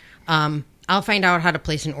get. I'll find out how to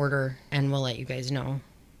place an order, and we'll let you guys know.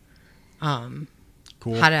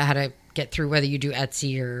 Cool. How to get through, whether you do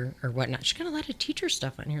Etsy or whatnot. She's got a lot of teacher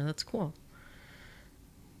stuff on here. That's cool.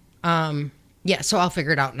 Yeah, so I'll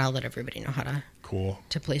figure it out, and I'll let everybody know how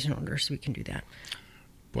to place an order, so we can do that.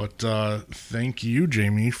 But thank you,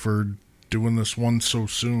 Jamie, for doing this one so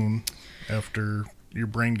soon after your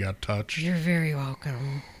brain got touched. You're very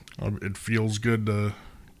welcome. It feels good to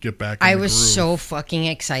get back in I the was groove. so fucking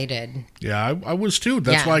excited. Yeah, I was too.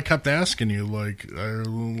 That's why I kept asking you, like,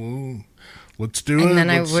 let's do it. And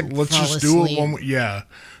then let's just do it one. Yeah.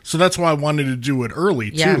 So that's why I wanted to do it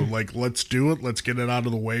early too. Yeah. Like, let's do it. Let's get it out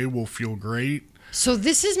of the way. We'll feel great. So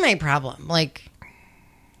this is my problem. Like,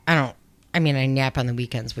 I nap on the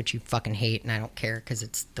weekends, which you fucking hate, and I don't care because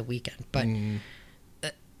it's the weekend. But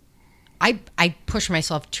I push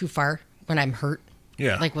myself too far when I'm hurt.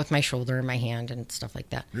 Yeah. Like with my shoulder and my hand and stuff like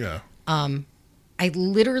that. Yeah. I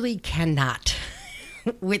literally cannot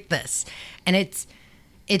with this. And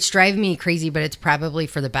it's driving me crazy, but it's probably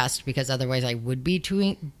for the best, because otherwise I would be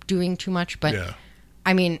doing too much. But Yeah.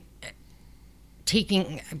 I mean,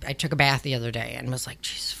 I took a bath the other day and was like,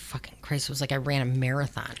 Jesus fucking Christ. It was like I ran a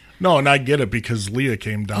marathon. No, and I get it, because Leah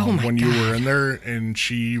came down my when you were God. in there, and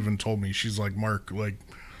she even told me, she's like, Mark, like,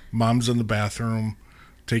 Mom's in the bathroom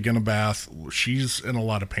taking a bath. She's in a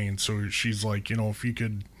lot of pain, so she's like, if you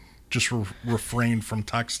could just refrain from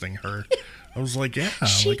texting her. I was like, yeah.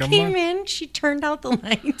 She came in, she turned out the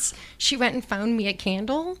lights, she went and found me a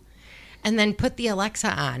candle, and then put the Alexa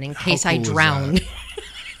on in case I cool is drowned.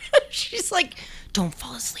 She's like, don't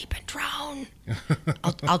fall asleep and drown.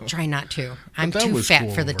 I'll try not to. I'm too fat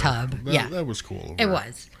cool for the of her. tub. That was cool of It her.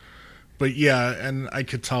 was. But yeah, and I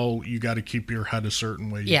could tell you got to keep your head a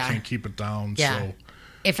certain way. You Yeah. can't keep it down. Yeah. So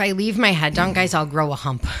If I leave my head down, guys, I'll grow a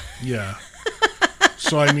hump. yeah.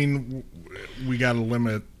 So I mean, we got to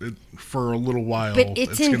limit it for a little while. But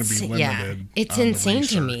it's going to be insane. limited. Yeah, it's on the insane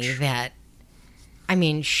to me research. that,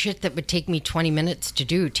 shit that would take me 20 minutes to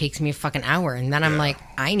do takes me a fucking hour. And then I'm like,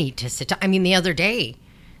 I need to sit down. The other day,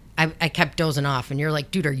 I kept dozing off, and you're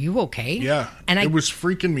like, dude, are you okay? Yeah, And it was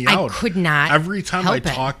freaking me I out. could not Every time I help it.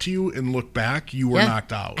 talked to you and looked back, you were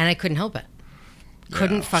knocked out. And I couldn't help it.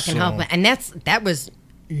 Couldn't Yeah, fucking so- help it. And that was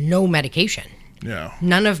no medication. Yeah,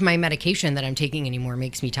 None of my medication that I'm taking anymore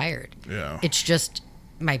makes me tired. yeah. It's just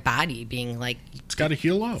my body being like, It's got to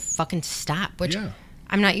heal up. fucking stop, which Yeah.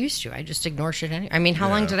 I'm not used to. I just ignore shit anyway. How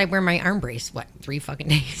long Yeah. did I wear my arm brace? 3 fucking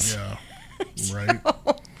days? Yeah, right.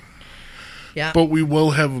 Yeah. But we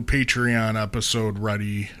will have a Patreon episode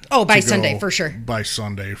ready. Oh, by to go Sunday, for sure. By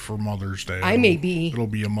Sunday for Mother's Day. It'll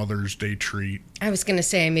be a Mother's Day treat. I was going to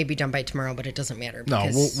say I may be done by tomorrow, but it doesn't matter. No,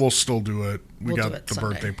 because- we'll still do it. We We'll got do it the Sunday.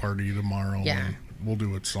 birthday party tomorrow. Yeah. And we'll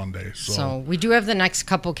do it Sunday. So we do have the next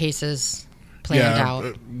couple cases planned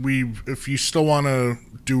out. If you still want to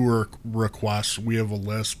do requests, we have a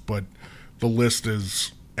list, but the list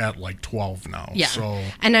is at like 12 now. Yeah. So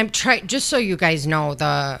And I'm trying, just so you guys know,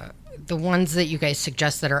 the ones that you guys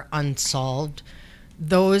suggest that are unsolved,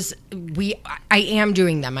 those I am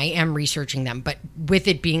doing them. I am researching them, but with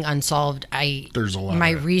it being unsolved, There's a lot my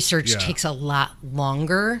of it. research Yeah. takes a lot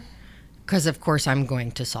longer, because of course I'm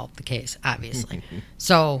going to solve the case, obviously.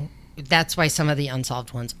 So that's why some of the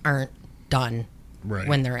unsolved ones aren't done Right.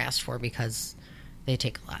 when they're asked for, because they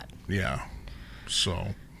take a lot. yeah.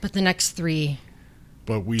 So, But the next three,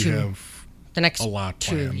 but we have the next a lot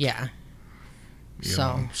two, planned. yeah. you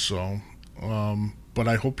know, but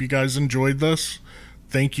I hope you guys enjoyed this.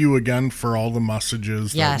 Thank you again for all the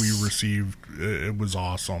messages that we Yes. received. It was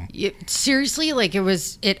awesome. Seriously,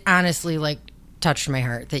 it honestly touched my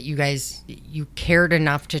heart that you guys, you cared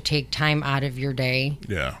enough to take time out of your day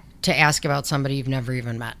Yeah. to ask about somebody you've never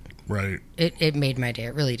even met. Right. It made my day.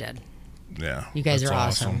 It really did. Yeah. You guys that's are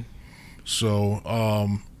awesome. So,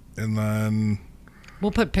 and then,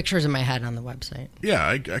 We'll put pictures of my head on the website. yeah,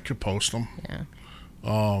 I could post them. Yeah.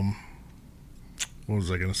 What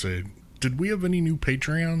was I going to say? Did we have any new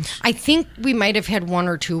Patreons? I think we might have had one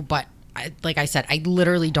or two, but like I said, I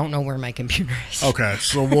literally don't know where my computer is. Okay,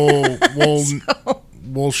 so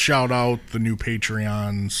we'll shout out the new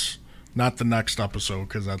Patreons, not the next episode,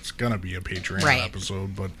 because that's gonna be a Patreon Right.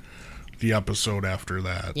 episode, but the episode after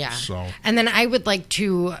that. Yeah. So And then I would like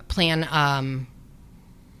to plan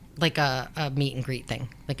like a meet and greet thing,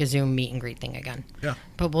 like a Zoom meet and greet thing again. yeah,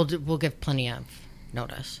 But we'll give plenty of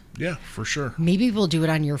notice. yeah, for sure. Maybe we'll do it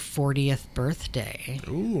on your 40th birthday.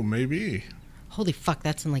 Ooh, maybe. Holy fuck,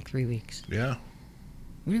 that's in like 3 weeks. Yeah.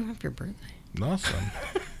 What do you want for your birthday? Nothing.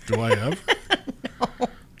 Do I ever?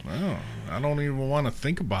 No. I don't even want to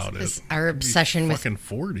think about it. Our obsession with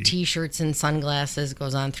 40. T-shirts and sunglasses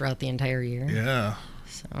goes on throughout the entire year. Yeah.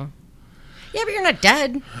 So. Yeah, but you're not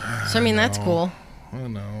dead. So, I mean, that's cool. I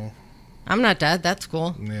know. I'm not dead. That's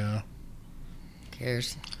cool. Yeah. Who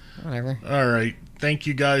cares? Whatever. All right. Thank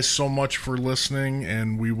you guys so much for listening,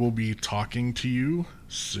 and we will be talking to you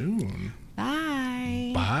soon.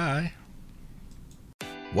 Bye. Bye.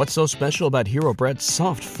 What's so special about Hero Bread's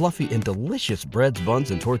soft, fluffy, and delicious breads,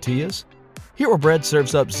 buns, and tortillas? Hero Bread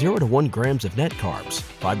serves up 0 to 1 grams of net carbs,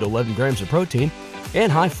 5 to 11 grams of protein,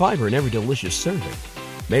 and high fiber in every delicious serving.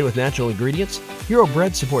 Made with natural ingredients, Hero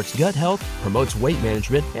Bread supports gut health, promotes weight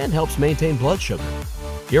management, and helps maintain blood sugar.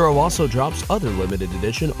 Hero also drops other limited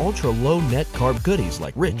edition ultra-low net carb goodies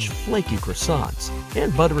like rich, flaky croissants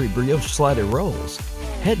and buttery brioche slider rolls.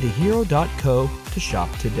 Head to hero.co to shop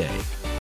today.